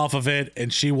gets off of it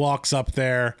and she walks up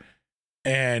there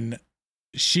and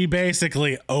she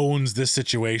basically owns this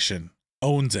situation,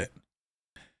 owns it.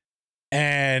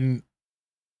 And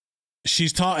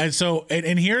she's and so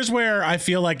here's where I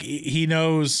feel like he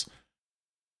knows,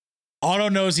 Otto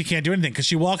knows he can't do anything because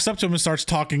she walks up to him and starts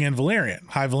talking in Valyrian,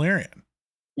 High Valyrian.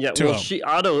 Yeah,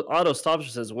 well, Otto stops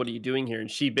and says, "What are you doing here?"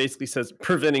 And she basically says,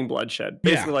 "Preventing bloodshed."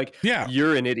 Basically,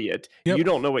 you're an idiot. Yep. You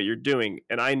don't know what you're doing,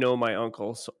 and I know my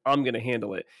uncle, so I'm going to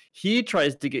handle it. He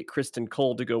tries to get Criston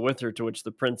Cole to go with her, to which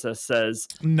the princess says,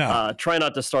 "No, try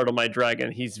not to startle my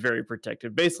dragon. He's very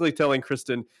protective." Basically, telling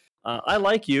Criston, I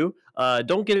like you.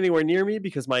 Don't get anywhere near me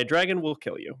because my dragon will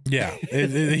kill you. Yeah,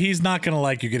 he's not going to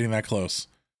like you getting that close.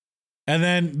 And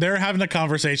then they're having a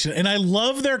conversation, and I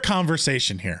love their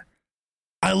conversation here.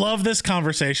 I love this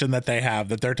conversation that they have,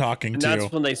 that they're talking and to.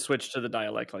 That's when they switch to the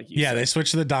dialect, like you said. They switch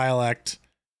to the dialect.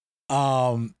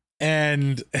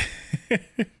 And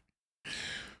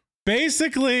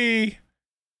basically,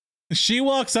 she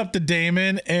walks up to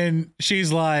Daemon, and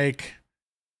she's like,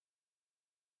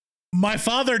 my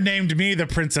father named me the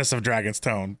Princess of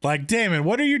Dragonstone. Like, Daemon,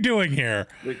 what are you doing here?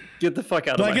 Get the fuck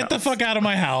out of my house. Get the fuck out of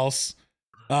my house.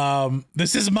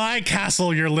 This is my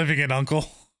castle you're living in, uncle.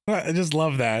 I just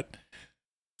love that.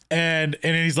 And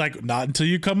he's like, not until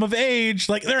you come of age.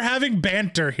 Like, they're having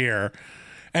banter here.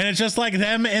 And it's just like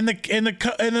them in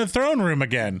the throne room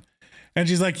again. And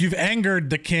she's like, you've angered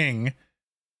the king.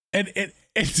 And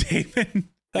Daemon,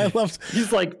 I love.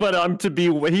 He's like, but I'm to be.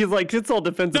 He's like, it's all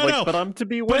defensive. No, but I'm to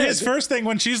be. But his first thing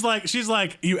when she's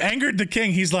like, you angered the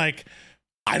king. He's like,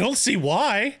 I don't see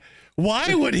why.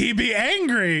 Why would he be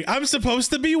angry? I'm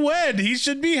supposed to be wed. He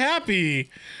should be happy.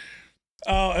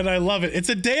 Oh, and I love it. It's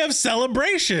a day of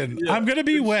celebration. Yeah, I'm gonna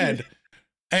be wed.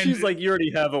 And she's like, you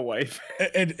already have a wife.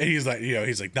 And he's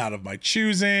like, not of my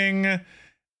choosing.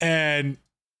 And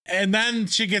then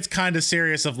she gets kind of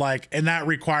serious of like, and that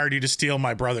required you to steal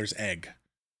my brother's egg.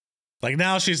 Like,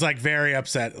 now she's like very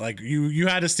upset. Like, you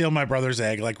had to steal my brother's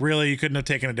egg. Like, really, you couldn't have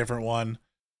taken a different one.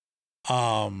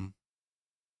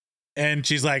 And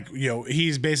she's like,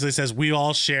 he basically says, we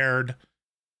all shared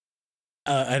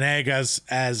an egg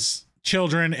as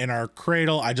children in our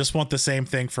cradle. I just want the same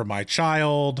thing for my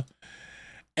child.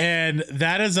 And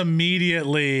that is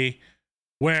immediately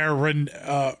where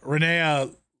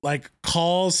Rhaenyra like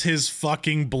calls his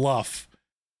fucking bluff.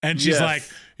 And she's like,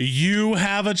 you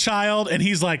have a child? And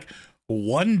he's like,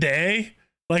 one day,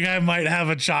 like, I might have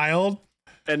a child.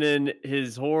 And then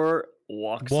his whore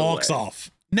walks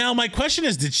off. Now, my question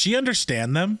is, did she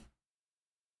understand them?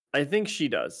 I think she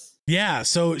does. Yeah,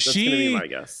 so That's gonna be my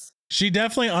guess. She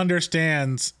definitely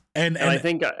understands. And I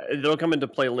think it'll come into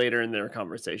play later in their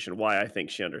conversation why I think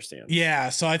she understands. Yeah,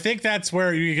 so I think that's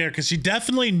where you get, because she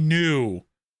definitely knew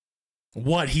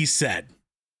what he said.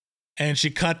 And she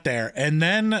cut there. And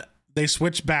then they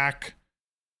switch back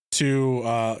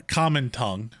to common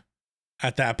tongue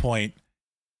at that point.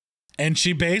 And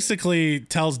she basically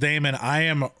tells Daemon, I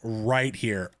am right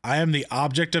here. I am the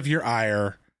object of your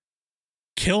ire.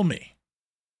 Kill me.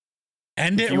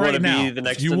 End it right now.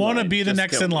 If you want to be the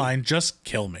next in line, just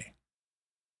kill me.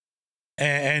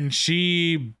 And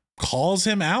she calls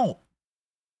him out.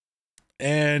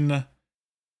 And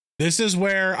this is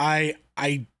where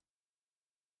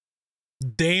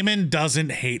Daemon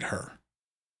doesn't hate her.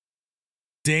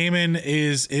 Daemon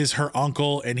is her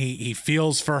uncle, and he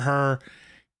feels for her,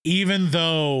 even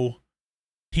though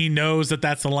he knows that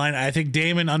that's the line. I think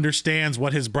Daemon understands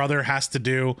what his brother has to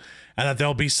do, and that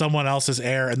there'll be someone else's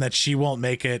heir, and that she won't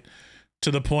make it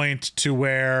to the point to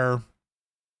where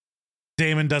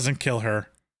Daemon doesn't kill her.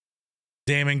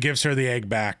 Daemon gives her the egg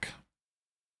back,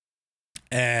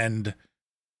 and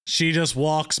she just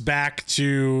walks back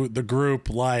to the group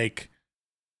like,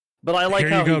 but I like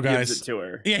how he gives it to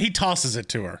her. Yeah, he tosses it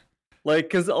to her. Like,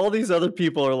 because all these other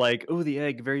people are like, oh, the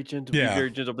egg, very gentle, very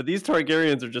gentle. But these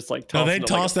Targaryens are just like, they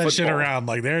toss that shit around.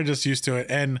 Like, they're just used to it.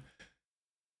 And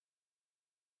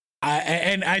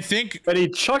I think, but he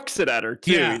chucks it at her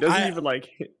too. He doesn't even like.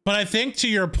 But I think, to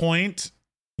your point,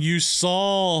 you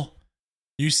see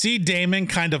Daemon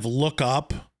kind of look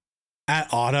up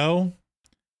at Otto,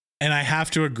 and I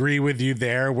have to agree with you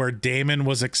there, where Daemon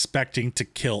was expecting to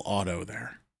kill Otto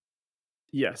there.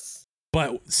 Yes.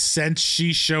 But since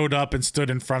she showed up and stood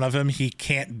in front of him, he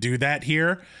can't do that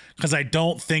here, because I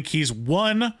don't think he's,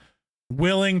 one,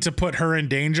 willing to put her in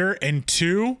danger, and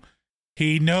two,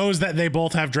 he knows that they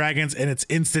both have dragons and it's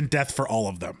instant death for all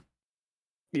of them.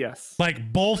 Yes.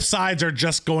 Like, both sides are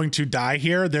just going to die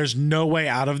here. There's no way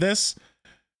out of this.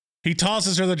 He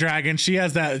tosses her the dragon. She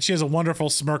has a wonderful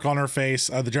smirk on her face,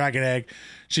 the dragon egg.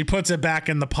 She puts it back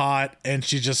in the pot, and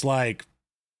she's just like,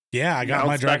 yeah, I got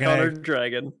my dragon egg. On her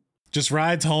dragon. Just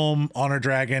rides home on her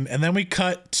dragon. And then we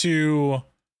cut to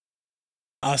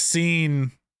a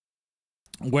scene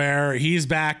where he's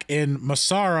back in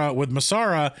Mysaria with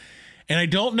Mysaria, and I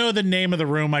don't know the name of the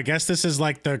room. I guess this is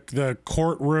like the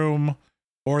courtroom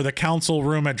or the council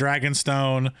room at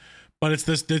Dragonstone, but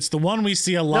it's the one we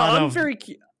see a lot of.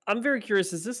 I'm very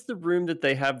curious. Is this the room that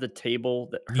they have the table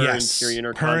that her and Tyrion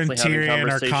are constantly having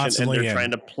conversation, and they're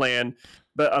trying to plan?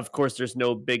 But of course, there's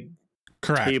no big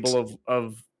table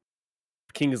of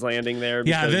King's Landing there.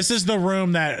 Yeah, this is the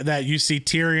room that you see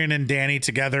Tyrion and Dany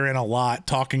together in a lot,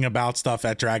 talking about stuff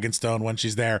at Dragonstone when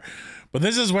she's there. But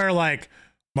this is where like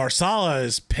Marsala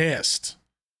is pissed.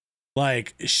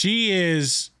 Like she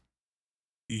is.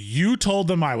 You told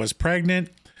them I was pregnant.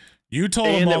 You told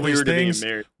them all these things.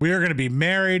 We were going to be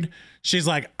married. She's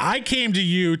like, I came to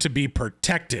you to be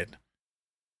protected.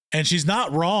 And she's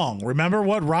not wrong. Remember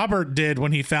what Robert did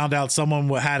when he found out someone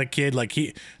had a kid? Like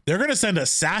they're going to send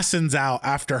assassins out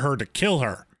after her to kill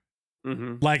her.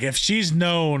 Mm-hmm. Like if she's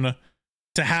known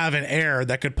to have an heir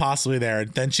that could possibly there,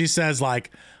 then she says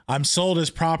like, I'm sold as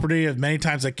property of many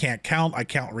times I can't count. I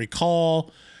can't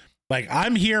recall. Like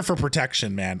I'm here for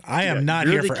protection, man. I am not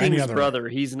here for any other brother.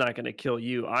 He's not going to kill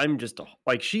you. I'm just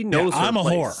like she knows. I'm a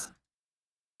whore.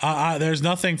 There's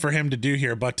nothing for him to do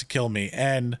here but to kill me.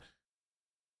 And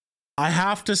I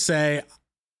have to say,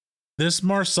 this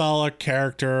Marsala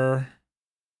character,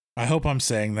 I hope I'm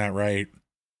saying that right,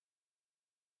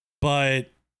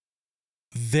 but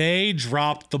they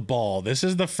dropped the ball. This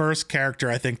is the first character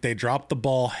I think they dropped the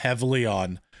ball heavily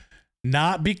on.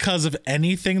 Not because of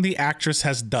anything the actress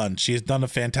has done. She has done a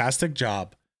fantastic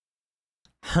job.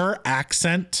 Her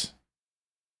accent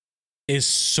is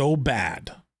so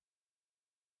bad.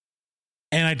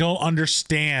 And I don't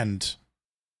understand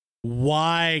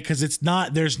why, because it's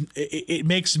not, it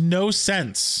makes no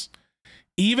sense.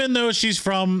 Even though she's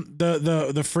from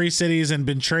the free cities and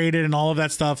been traded and all of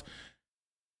that stuff,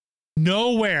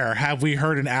 nowhere have we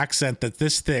heard an accent that's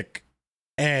this thick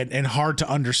and hard to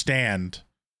understand.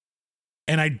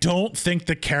 And I don't think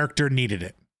the character needed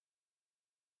it.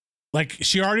 Like,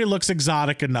 she already looks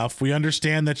exotic enough. We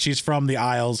understand that she's from the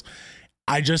Isles.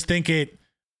 I just think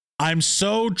I'm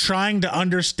so trying to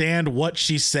understand what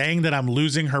she's saying that I'm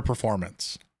losing her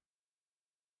performance.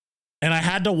 And I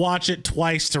had to watch it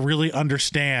twice to really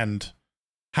understand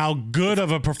how good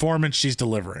of a performance she's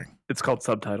delivering. It's called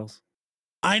subtitles.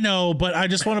 I know, but I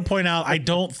just want to point out, I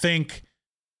don't think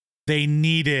they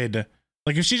needed...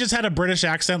 Like, if she just had a British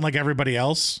accent like everybody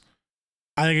else,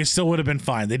 I think it still would have been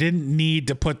fine. They didn't need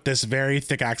to put this very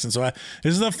thick accent. So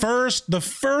this is the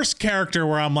first character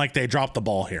where I'm like, they dropped the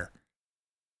ball here.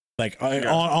 Like,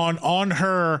 on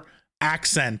her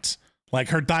accent, like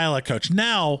her dialect coach.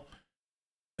 Now,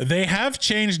 they have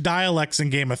changed dialects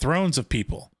in Game of Thrones of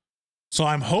people. So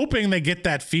I'm hoping they get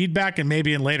that feedback, and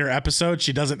maybe in later episodes,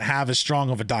 she doesn't have as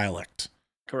strong of a dialect.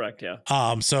 Correct, yeah.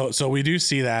 So we do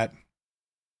see that.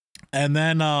 And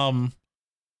then I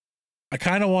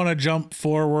kind of want to jump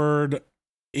forward.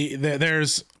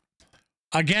 There's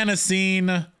again a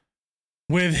scene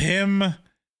with him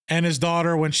and his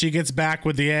daughter when she gets back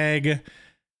with the egg,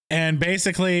 and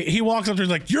basically he walks up to her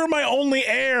like, "You're my only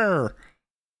heir."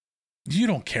 You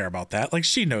don't care about that. Like,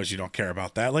 she knows you don't care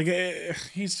about that. Like,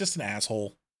 he's just an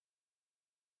asshole.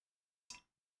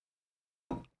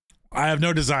 I have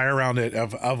no desire around it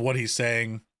of what he's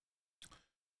saying.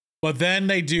 But then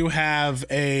they do have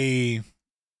a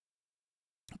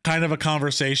kind of a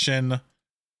conversation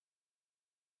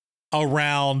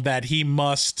around that he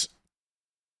must,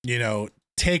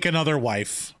 take another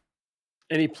wife.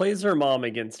 And he plays her mom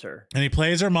against her.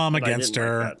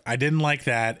 I didn't like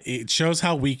that. It shows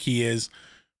how weak he is.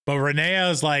 But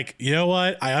Rhaenyra is like, you know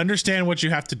what? I understand what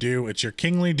you have to do. It's your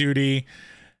kingly duty.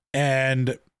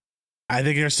 And I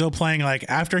think they're still playing like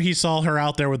after he saw her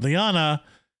out there with Lyanna,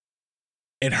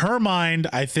 in her mind,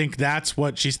 I think that's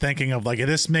what she's thinking of. Like,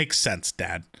 this makes sense,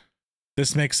 Dad.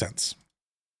 This makes sense.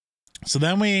 So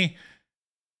then we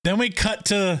cut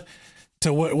to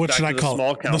what should I call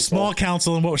it? The small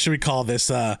council. And what should we call this?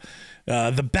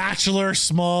 The Bachelor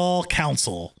Small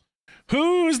Council.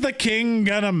 Who's the king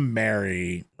gonna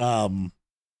marry?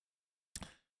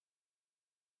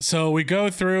 So we go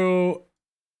through,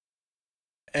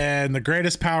 and the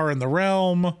greatest power in the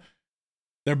realm.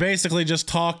 They're basically just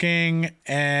talking,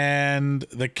 and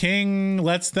the king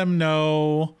lets them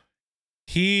know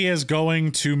he is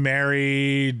going to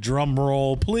marry,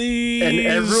 drumroll, please. And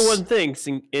everyone thinks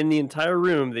in the entire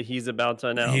room that he's about to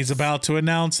announce. He's about to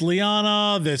announce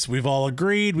Lyanna. This, we've all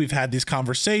agreed. We've had these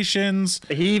conversations.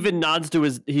 He even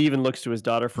looks to his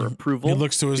daughter for approval. He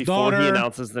looks to his daughter. Before he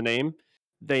announces the name.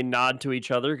 They nod to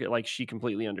each other like she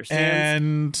completely understands.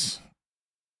 And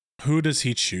who does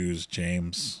he choose,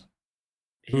 James?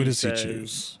 Who does he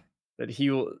choose? That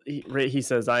he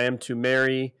says, I am to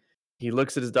marry. He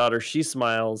looks at his daughter. She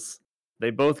smiles. They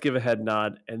both give a head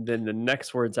nod. And then the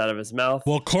next words out of his mouth.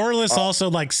 Well, Corlys also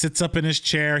like sits up in his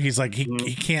chair. He's like,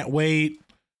 he can't wait.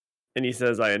 And he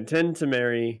says, I intend to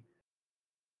marry.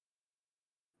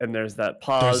 And there's that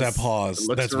pause. There's that pause.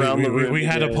 Looks That's around the room we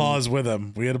had a again. pause with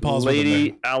him. We had a pause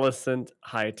Lady with him. Alicent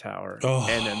Hightower. Oh.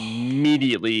 And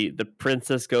immediately the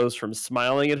princess goes from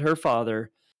smiling at her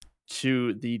father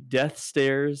to the death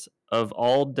stares of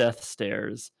all death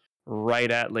stares right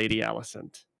at Lady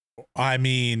Alicent. I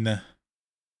mean,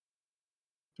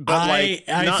 but I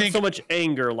not think so much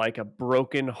anger, like a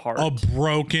broken heart. A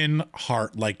broken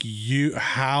heart. Like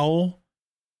how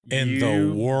in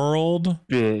the world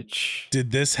bitch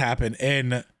did this happen?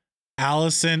 And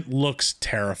Alicent looks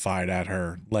terrified at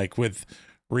her, like with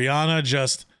Rhaenyra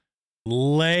just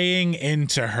laying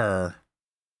into her.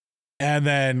 And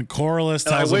then Corlys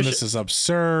tells him this is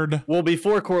absurd. Well,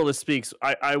 before Corlys speaks,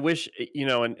 I wish,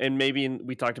 and maybe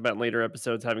we talked about in later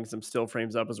episodes having some still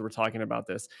frames up as we're talking about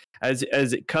this. As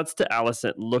it cuts to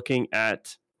Alicent looking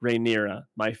at Rhaenyra,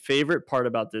 my favorite part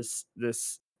about this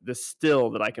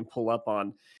still that I can pull up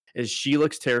on is she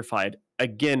looks terrified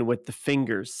again with the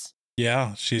fingers.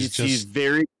 Yeah, she's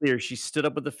very clear. She stood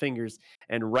up with the fingers,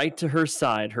 and right to her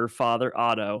side, her father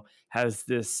Otto has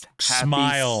this happy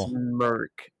smile,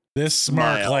 smirk. This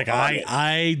smirk, like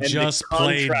I just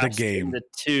played the game.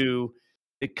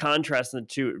 The contrast in the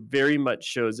two very much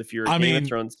shows, if you're a Game of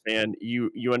Thrones fan,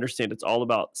 you understand it's all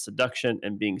about seduction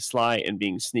and being sly and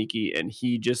being sneaky. And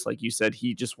he just, like you said,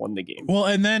 he just won the game. Well,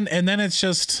 and then it's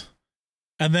just,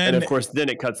 and of course, then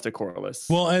it cuts to Corlys.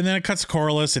 Well, and then it cuts to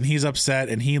Corlys, and he's upset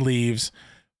and he leaves.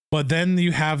 But then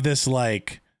you have this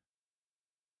like,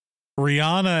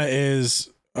 Rhaenyra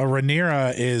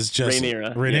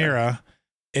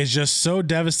is just so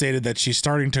devastated that she's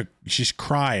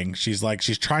crying.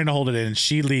 She's trying to hold it in, and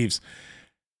she leaves.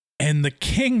 And the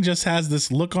king just has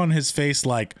this look on his face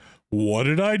like, what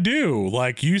did I do?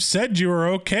 Like, you said you were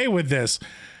okay with this.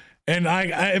 And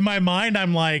I in my mind,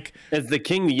 I'm like, as the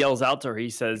king yells out to her,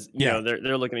 he says,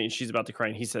 they're looking at you, she's about to cry,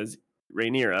 and he says,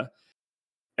 Rhaenyra,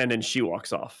 and then she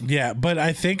walks off. Yeah, but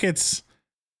I think it's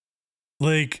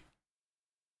like,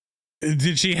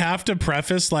 did she have to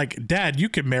preface like, Dad, you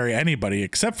can marry anybody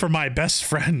except for my best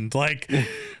friend? Like,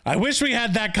 I wish we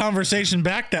had that conversation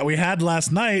back that we had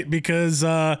last night, because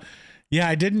I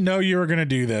didn't know you were going to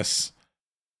do this.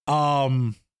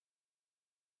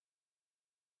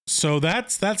 So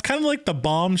that's kind of like the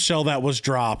bombshell that was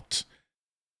dropped.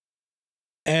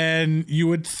 And you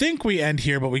would think we end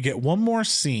here, but we get one more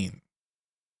scene.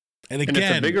 And again,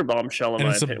 it's a bigger bombshell in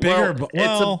my opinion.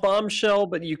 It's a bombshell,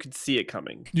 but you could see it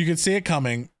coming. You could see it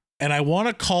coming. And I want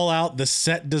to call out the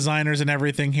set designers and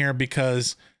everything here,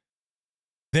 because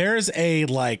there's a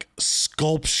like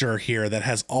sculpture here that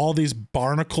has all these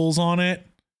barnacles on it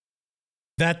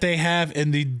that they have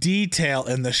in the detail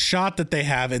and the shot that they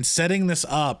have in setting this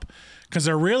up, because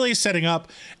they're really setting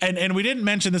up. And we didn't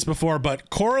mention this before, but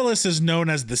Corlys is known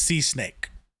as the sea snake.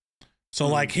 So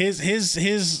like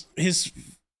he's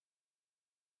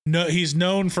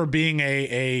known for being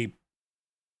a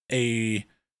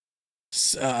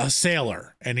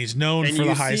sailor, and he's known for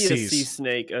the high seas.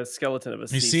 A skeleton of a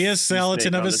sea snake. You see a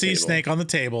skeleton of a sea snake on the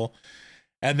table,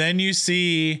 and then you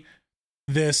see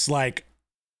this like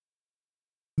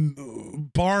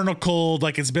barnacled,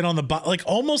 like it's been on the like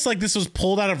almost like this was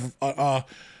pulled out of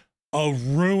a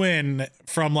ruin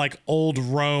from like old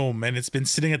Rome, and it's been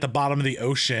sitting at the bottom of the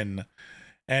ocean.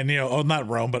 And not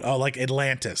Rome, but like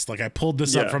Atlantis. Like I pulled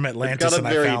this up from Atlantis, and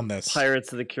I found this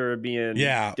Pirates of the Caribbean,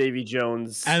 Davy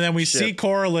Jones. And then we see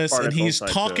Corlys, and he's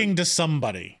talking to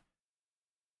somebody,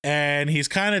 and he's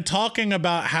kind of talking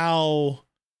about how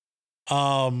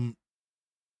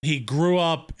he grew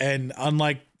up, and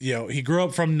unlike he grew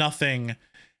up from nothing,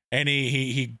 and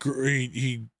he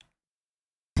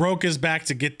broke his back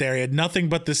to get there. He had nothing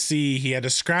but the sea. He had to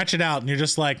scratch it out, and you're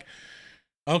just like,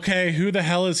 okay, who the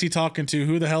hell is he talking to?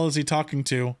 Who the hell is he talking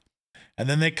to? And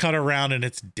then they cut around, and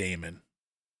it's Daemon.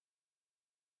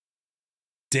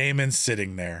 Daemon's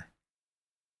sitting there.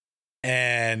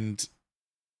 And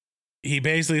he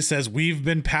basically says, we've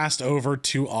been passed over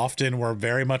too often. We're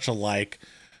very much alike.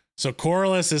 So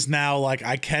Corlys is now like,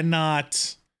 I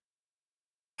cannot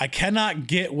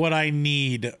get what I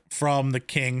need from the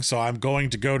king, so I'm going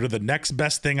to go to the next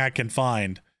best thing I can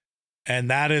find. And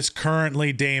that is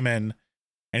currently Daemon.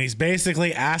 And he's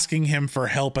basically asking him for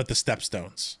help at the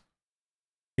Stepstones.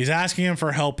 He's asking him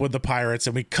for help with the pirates.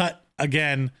 And we cut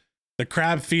again, the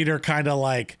crab feeder kind of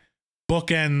like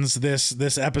bookends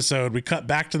this episode. We cut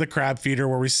back to the crab feeder,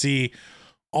 where we see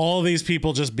all these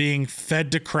people just being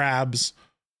fed to crabs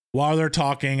while they're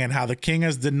talking, and how the king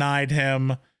has denied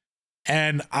him.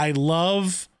 And I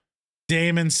love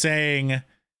Daemon saying,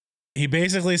 he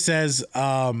basically says,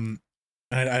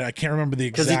 I can't remember the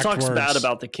exact because he talks words. bad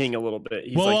about the king a little bit.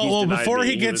 He's Before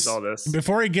he gets all this.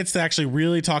 Before he gets to actually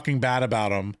really talking bad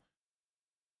about him,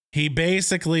 he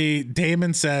basically,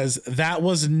 Daemon says, that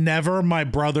was never my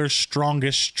brother's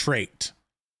strongest trait.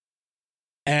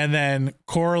 And then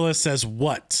Corlys says,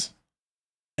 what?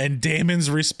 And Daemon's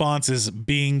response is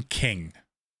being king.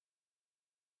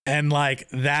 And like,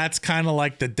 that's kind of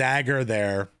like the dagger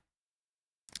there.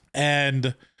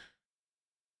 And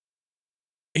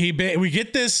we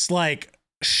get this like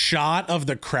shot of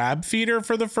the crab feeder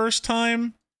for the first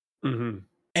time. Mm-hmm.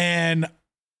 And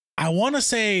I want to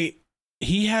say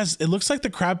it looks like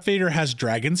the crab feeder has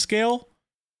dragon scale.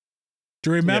 Do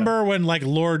you remember when like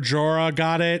Lord Jorah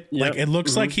got it? Yep. Like it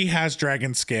looks like he has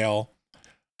dragon scale.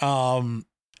 And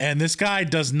this guy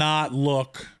does not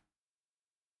look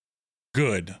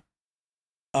good.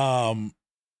 Corlys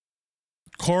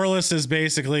is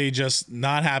basically just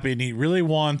not happy, and he really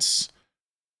wants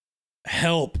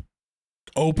help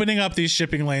opening up these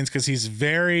shipping lanes because he's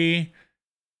very,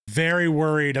 very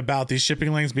worried about these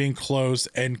shipping lanes being closed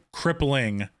and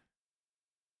crippling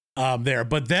there.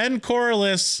 But then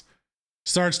Corlys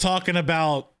starts talking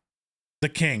about the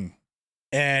king,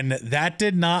 and that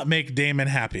did not make Daemon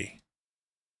happy.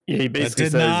 Yeah, he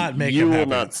basically says, you will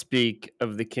not speak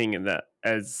of the king in that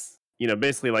as, you know,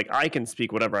 basically like I can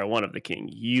speak whatever I want of the king.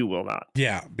 You will not.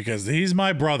 Yeah, because he's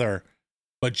my brother,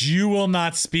 but you will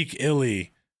not speak ill Which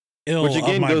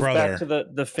again of my goes brother. back to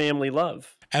the family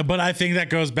love. But I think that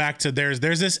goes back to there's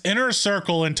this inner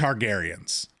circle in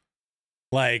Targaryens.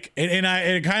 Like,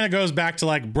 it kind of goes back to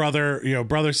like brother, you know,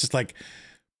 brother's just like,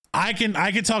 I can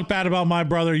talk bad about my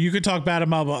brother. You can talk bad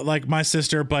about like my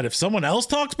sister, but if someone else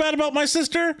talks bad about my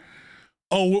sister,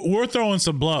 oh, we're throwing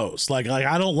some blows. Like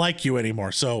I don't like you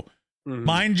anymore. So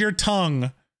mind your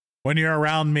tongue when you're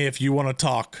around me if you want to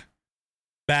talk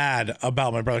bad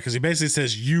about my brother, because he basically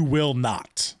says you will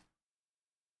not.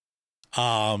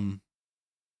 So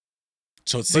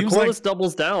it seems Corlys like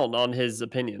doubles down on his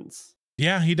opinions.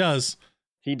 Yeah, he does.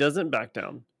 He doesn't back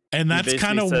down. And that's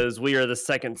kind of says we are the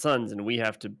second sons and we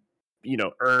have to, you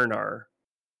know, earn our.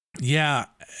 Yeah,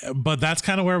 but that's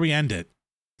kind of where we end it.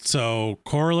 So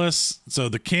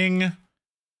the king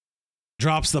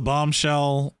drops the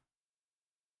bombshell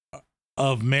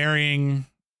of marrying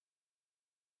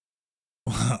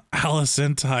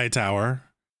Alicent Hightower,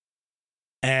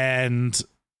 and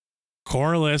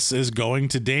Corlys is going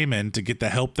to Daemon to get the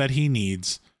help that he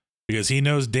needs because he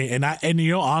knows and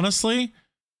you know, honestly,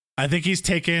 I think he's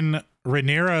taken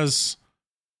Rhaenyra's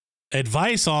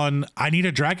advice on I need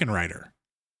a dragon rider.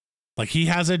 Like he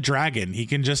has a dragon, he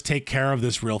can just take care of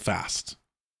this real fast.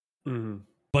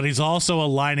 But he's also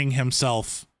aligning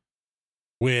himself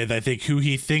with, I think, who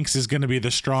he thinks is going to be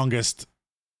the strongest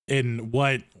in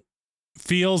what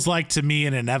feels like to me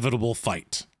an inevitable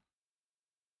fight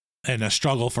and a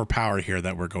struggle for power here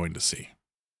that we're going to see.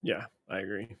 Yeah, I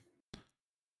agree.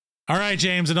 All right,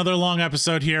 James, another long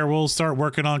episode here. We'll start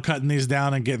working on cutting these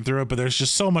down and getting through it, but there's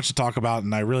just so much to talk about,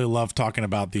 and I really love talking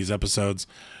about these episodes.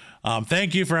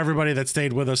 Thank you for everybody that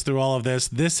stayed with us through all of this.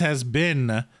 This has been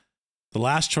the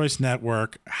Last Choice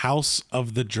Network House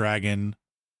of the Dragon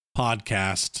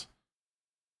podcast.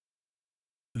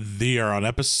 They are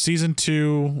on season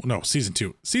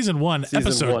 1,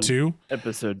 episode 2.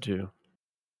 Episode 2.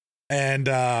 And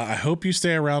I hope you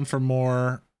stay around for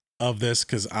more of this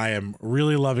because I am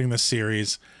really loving this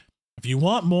series. If you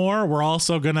want more, we're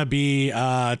also going to be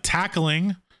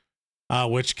tackling,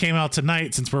 which came out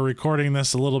tonight since we're recording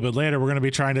this a little bit later. We're going to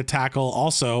be trying to tackle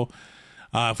also,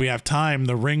 if we have time,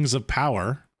 the Rings of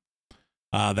Power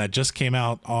that just came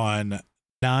out on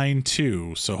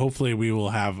 9/2. So hopefully we will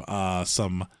have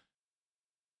some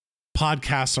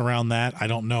podcasts around that. I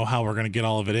don't know how we're going to get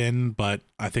all of it in, but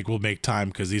I think we'll make time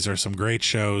because these are some great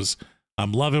shows.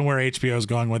 I'm loving where HBO is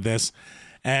going with this.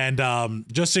 And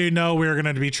just so you know, we're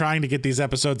going to be trying to get these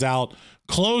episodes out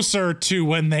closer to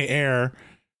when they air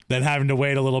than having to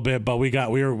wait a little bit. But we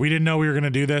didn't know we were going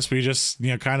to do this. We just,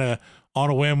 you know, kind of on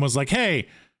a whim was like, hey,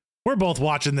 we're both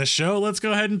watching this show. Let's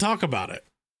go ahead and talk about it.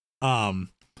 So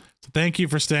thank you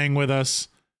for staying with us.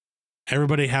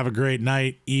 Everybody have a great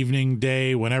night, evening,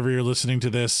 day, whenever you're listening to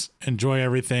this. Enjoy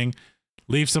everything.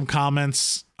 Leave some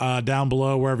comments down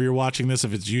below wherever you're watching this,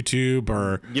 if it's YouTube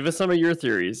or give us some of your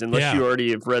theories. Unless you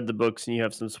already have read the books and you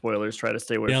have some spoilers, try to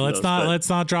stay away from those. Let's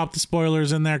not drop the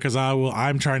spoilers in there because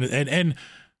I'm trying to and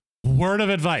word of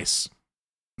advice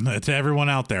to everyone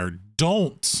out there,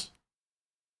 don't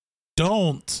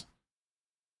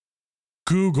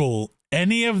Google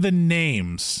any of the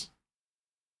names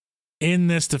in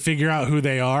this to figure out who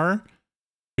they are,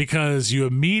 because you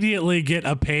immediately get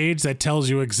a page that tells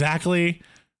you exactly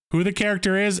who the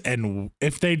character is and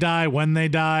if they die, when they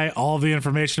die, all the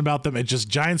information about them. It's just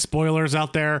giant spoilers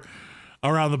out there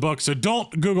around the book. So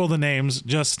don't Google the names.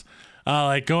 Just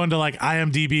like go into like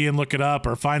IMDb and look it up,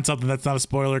 or find something that's not a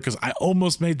spoiler, because I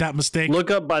almost made that mistake. Look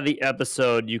up by the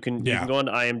episode. You can go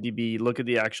into IMDb, look at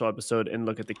the actual episode, and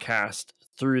look at the cast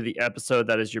through the episode.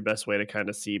 That is your best way to kind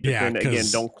of see. But then again,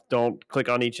 don't click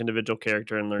on each individual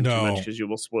character and learn too much, because you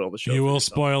will spoil the show. You will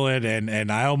spoil it,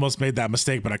 and I almost made that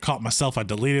mistake, but I caught myself. I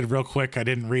deleted real quick. I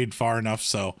didn't read far enough.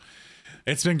 So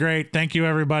it's been great. Thank you,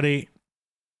 everybody.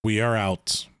 We are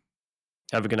out.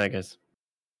 Have a good night, guys.